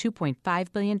over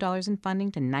 $2.5 billion in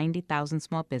funding to 90,000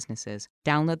 small businesses.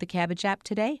 Download the Cabbage app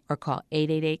today or call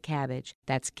 888-CABBAGE.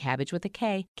 That's Cabbage with a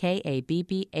K,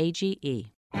 K-A-B-B-A-G-E.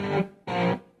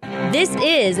 This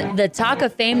is the Talk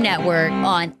of Fame Network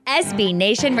on SB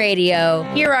Nation Radio.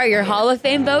 Here are your Hall of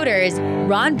Fame voters,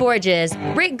 Ron Borges,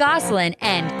 Rick Gosselin,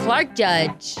 and Clark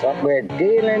Judge. What we're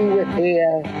dealing with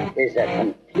here is a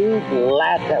complete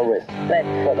lack of respect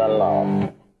for the law.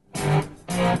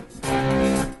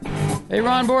 Hey,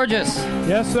 Ron Borges.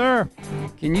 Yes, sir.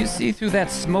 Can you see through that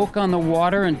smoke on the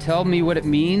water and tell me what it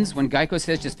means when Geico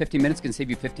says just 15 minutes can save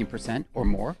you 15% or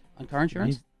more on car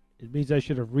insurance? It means I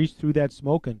should have reached through that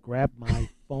smoke and grabbed my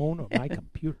phone or my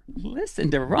computer. Listen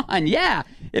to Ron. Yeah.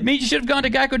 It means you should have gone to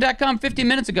geico.com 15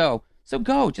 minutes ago. So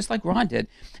go, just like Ron did.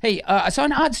 Hey, I saw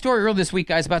an odd story earlier this week,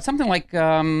 guys, about something like 20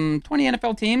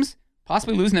 NFL teams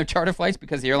possibly losing their charter flights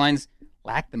because the airlines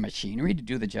lack the machinery to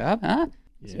do the job, huh?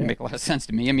 Doesn't make a lot of sense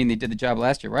to me. I mean, they did the job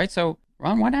last year, right? So,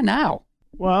 Ron, why not now?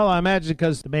 Well, I imagine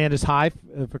because demand is high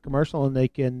for commercial, and they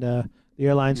can the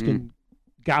airlines can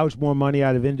gouge more money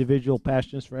out of individual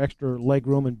passengers for extra leg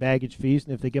room and baggage fees,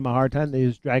 and if they give them a hard time, they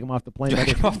just drag them off the plane. Drag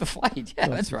them off the flight. Yeah,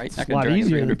 so that's right. It's a lot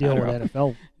easier to deal with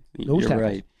NFL. You're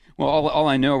right. Well, all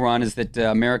I know, Ron, is that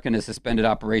American has suspended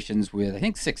operations with, I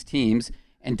think, 6 teams,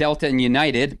 and Delta and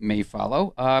United may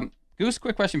follow. Goose,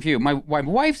 quick question for you. My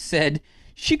wife said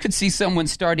she could see someone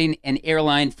starting an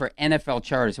airline for NFL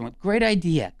charters. I went, great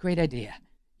idea, great idea.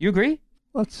 You agree?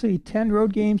 Let's see, 10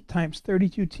 road games times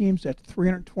 32 teams. That's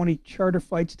 320 charter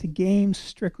flights to games,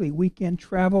 strictly weekend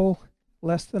travel,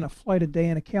 less than a flight a day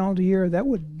in a calendar year. That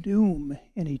would doom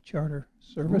any charter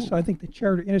service. So I think the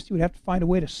charter industry would have to find a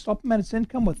way to supplement its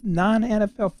income with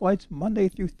non-NFL flights Monday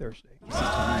through Thursday.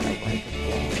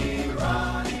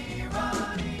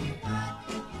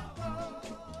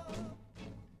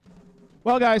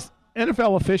 Well, guys,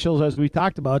 NFL officials, as we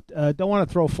talked about, don't want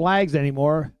to throw flags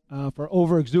anymore for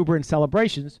over-exuberant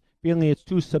celebrations, feeling it's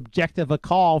too subjective a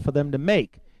call for them to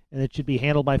make, and it should be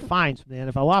handled by fines from the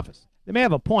NFL office. They may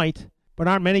have a point, but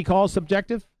aren't many calls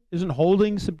subjective? Isn't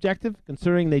holding subjective,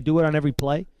 considering they do it on every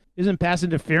play? Isn't pass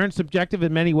interference subjective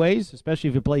in many ways, especially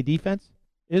if you play defense?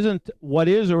 Isn't what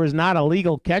is or is not a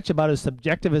legal catch about as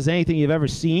subjective as anything you've ever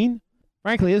seen?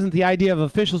 Frankly, isn't the idea of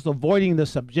officials avoiding the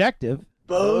subjective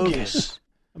bogus?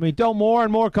 I mean, don't more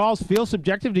and more calls feel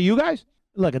subjective to you guys?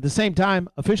 Look, at the same time,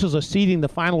 officials are ceding the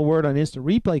final word on instant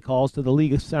replay calls to the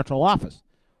league's central office.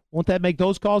 Won't that make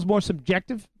those calls more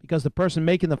subjective because the person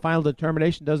making the final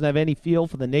determination doesn't have any feel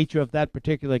for the nature of that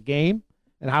particular game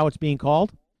and how it's being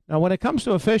called? Now, when it comes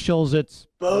to officials, it's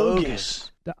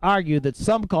bogus to argue that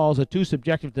some calls are too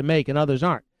subjective to make and others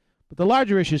aren't. But the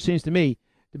larger issue seems to me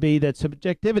to be that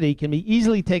subjectivity can be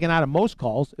easily taken out of most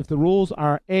calls if the rules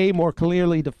are A, more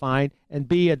clearly defined, and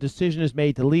B, a decision is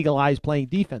made to legalize playing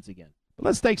defense again. But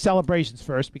let's take celebrations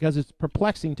first because it's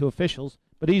perplexing to officials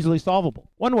but easily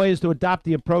solvable. One way is to adopt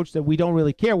the approach that we don't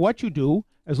really care what you do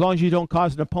as long as you don't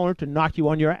cause an opponent to knock you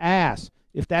on your ass.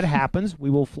 If that happens, we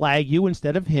will flag you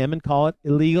instead of him and call it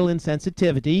illegal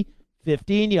insensitivity,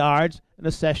 15 yards, and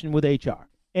a session with HR.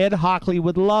 Ed Hockley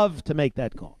would love to make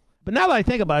that call. But now that I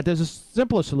think about it, there's a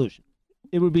simpler solution.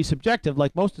 It would be subjective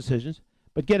like most decisions,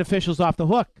 but get officials off the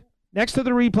hook. Next to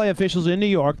the replay officials in New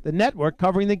York, the network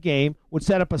covering the game would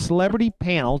set up a celebrity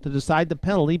panel to decide the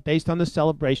penalty based on the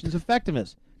celebration's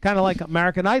effectiveness, kind of like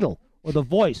American Idol or The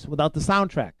Voice without the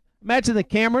soundtrack. Imagine the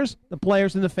cameras, the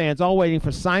players, and the fans all waiting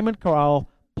for Simon Cowell,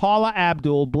 Paula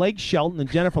Abdul, Blake Shelton,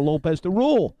 and Jennifer Lopez to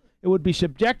rule. It would be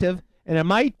subjective, and it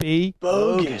might be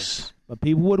bogus, but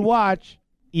people would watch,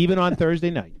 even on Thursday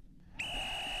night.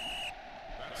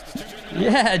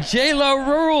 Yeah, J-Lo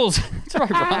rules. That's right,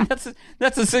 Ron.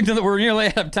 That's a signal that we're nearly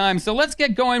out of time. So let's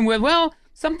get going with, well,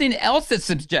 something else that's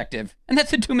subjective. And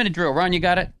that's a 2-minute drill. Ron, you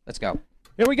got it? Let's go.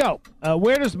 Here we go.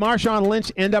 Where does Marshawn Lynch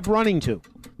end up running to?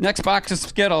 Next box of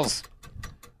Skittles.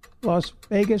 Las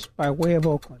Vegas by way of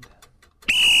Oakland.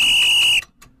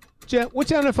 Which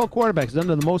NFL quarterback is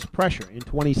under the most pressure in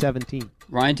 2017?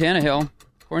 Ryan Tannehill.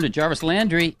 According to Jarvis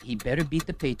Landry, he better beat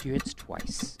the Patriots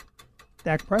twice.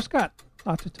 Dak Prescott.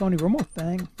 Lots of Tony Romo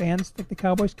fans think the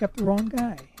Cowboys kept the wrong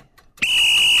guy.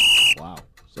 Wow,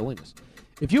 silliness.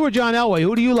 If you were John Elway,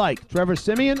 who do you like, Trevor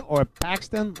Siemian or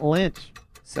Paxton Lynch?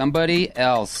 Somebody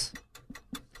else.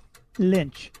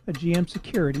 Lynch, a GM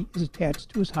security, is attached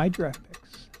to his high draft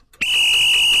picks.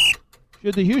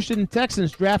 Should the Houston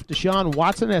Texans draft Deshaun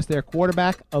Watson as their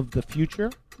quarterback of the future?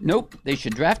 Nope, they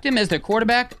should draft him as their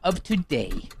quarterback of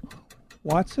today.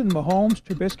 Watson, Mahomes,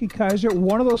 Trubisky, Kaiser,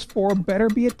 one of those four better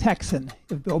be a Texan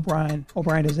if Bill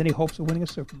O'Brien has any hopes of winning a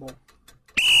Super Bowl.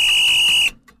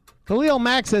 Khalil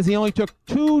Mack says he only took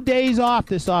 2 days off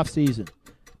this offseason.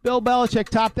 Bill Belichick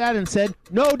topped that and said,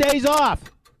 no days off.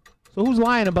 So who's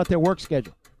lying about their work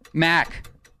schedule? Mack.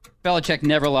 Belichick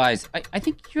never lies. I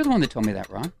think you're the one that told me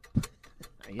that, Ron.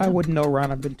 I wouldn't know,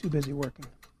 Ron. I've been too busy working.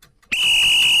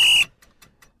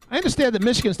 I understand that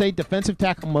Michigan State defensive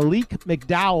tackle Malik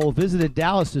McDowell visited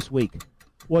Dallas this week.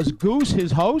 Was Goose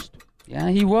his host? Yeah,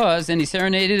 he was, and he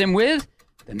serenaded him with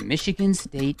the Michigan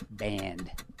State Band.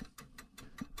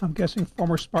 I'm guessing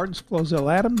former Spartans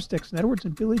Flozell Adams, Dixon Edwards,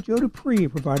 and Billy Joe Dupree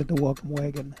provided the welcome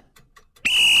wagon.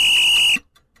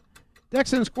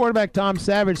 Texans quarterback Tom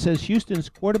Savage says Houston's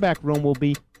quarterback room will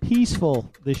be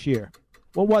peaceful this year.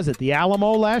 What was it, the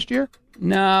Alamo last year?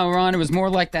 No, Ron, it was more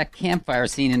like that campfire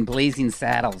scene in Blazing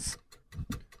Saddles.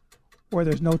 Where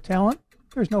there's no talent,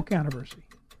 there's no controversy.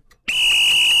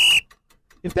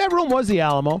 If that room was the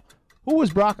Alamo, who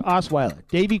was Brock Osweiler?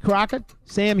 Davy Crockett,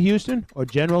 Sam Houston, or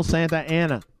General Santa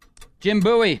Anna? Jim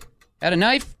Bowie had a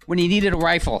knife when he needed a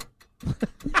rifle.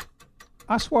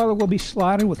 Osweiler will be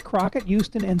slotted with Crockett,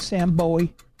 Houston, and Sam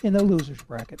Bowie in the losers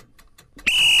bracket.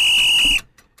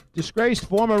 Disgraced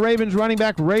former Ravens running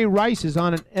back Ray Rice is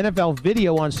on an NFL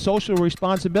video on social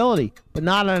responsibility, but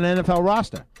not on an NFL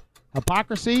roster.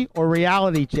 Hypocrisy or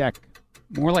reality check?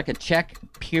 More like a check,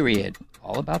 period.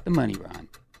 All about the money, Ron.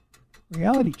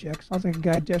 Reality check sounds like a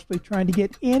guy desperately trying to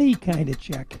get any kind of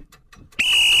check.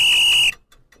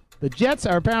 The Jets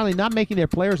are apparently not making their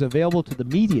players available to the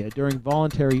media during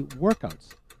voluntary workouts.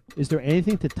 Is there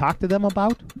anything to talk to them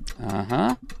about?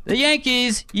 Uh-huh. The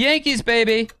Yankees! Yankees,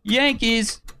 baby!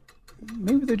 Yankees!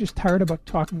 Maybe they're just tired about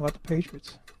talking about the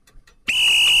Patriots.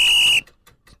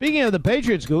 Speaking of the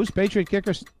Patriots, Goose, Patriot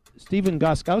kicker Steven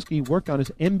Gostkowski worked on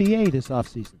his MBA this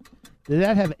offseason. Did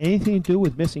that have anything to do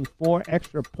with missing 4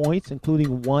 extra points,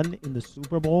 including 1 in the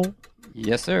Super Bowl?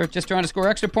 Yes, sir. Just trying to score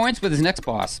extra points with his next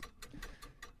boss.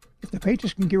 If the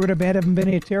Patriots can get rid of Adam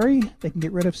Vinatieri, they can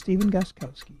get rid of Steven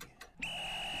Gostkowski.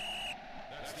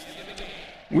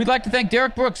 We'd like to thank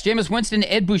Derek Brooks, Jameis Winston,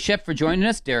 Ed Bouchette for joining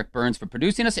us, Derek Burns for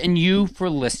producing us, and you for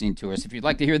listening to us. If you'd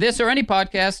like to hear this or any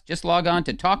podcast, just log on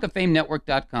to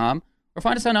talkoffamenetwork.com or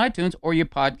find us on iTunes or your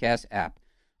podcast app.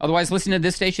 Otherwise, listen to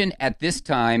this station at this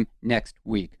time next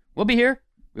week. We'll be here.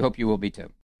 We hope you will be too.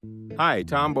 Hi,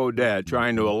 Tom Bodette,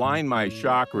 trying to align my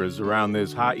chakras around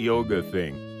this hot yoga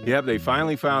thing. Yep, they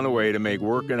finally found a way to make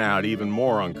working out even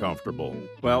more uncomfortable.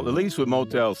 Well, at least with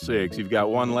Motel 6, you've got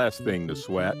one less thing to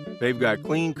sweat. They've got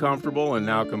clean, comfortable, and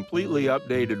now completely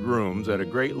updated rooms at a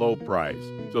great low price.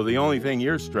 So the only thing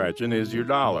you're stretching is your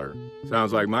dollar.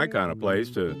 Sounds like my kind of place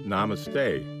to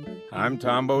namaste. I'm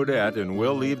Tom Bodette, and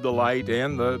we'll leave the light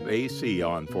and the AC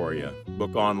on for you.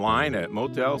 Book online at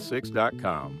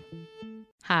motel6.com.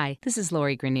 Hi, this is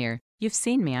Lori Grenier. You've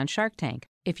seen me on Shark Tank.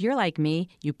 If you're like me,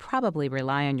 you probably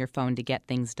rely on your phone to get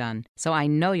things done. So I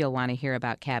know you'll want to hear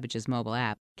about Cabbage's mobile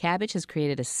app. Cabbage has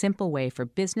created a simple way for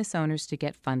business owners to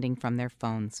get funding from their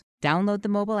phones. Download the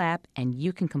mobile app and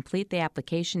you can complete the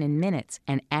application in minutes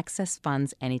and access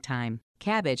funds anytime.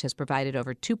 Cabbage has provided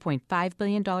over $2.5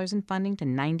 billion in funding to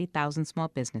 90,000 small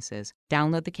businesses.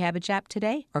 Download the Cabbage app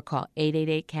today or call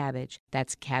 888-CABBAGE.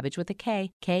 That's Cabbage with a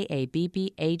K,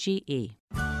 K-A-B-B-A-G-E.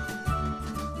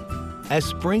 As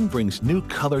spring brings new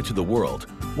color to the world,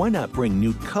 why not bring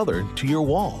new color to your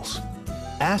walls?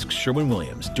 Ask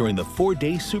Sherwin-Williams during the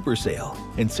 4-day super sale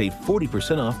and save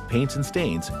 40% off paints and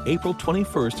stains April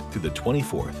 21st through the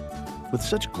 24th. With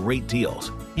such great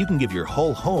deals, you can give your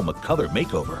whole home a color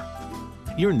makeover.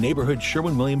 Your neighborhood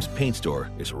Sherwin-Williams paint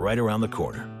store is right around the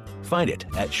corner. Find it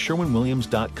at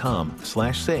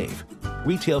sherwinwilliams.com/save.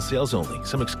 Retail sales only.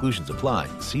 Some exclusions apply.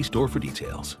 See store for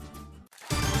details.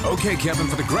 Okay, Kevin,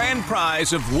 for the grand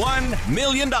prize of $1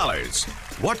 million.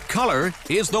 What color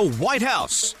is the White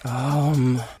House?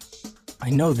 I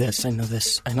know this.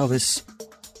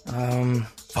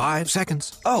 5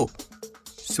 seconds. Oh,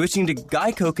 switching to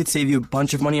Geico could save you a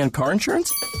bunch of money on car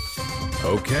insurance?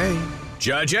 Okay.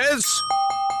 Judges?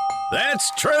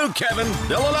 That's true, Kevin.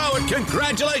 They'll allow it.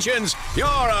 Congratulations. You're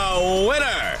a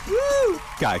winner. Woo!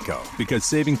 Geico, because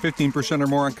saving 15% or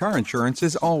more on car insurance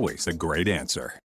is always a great answer.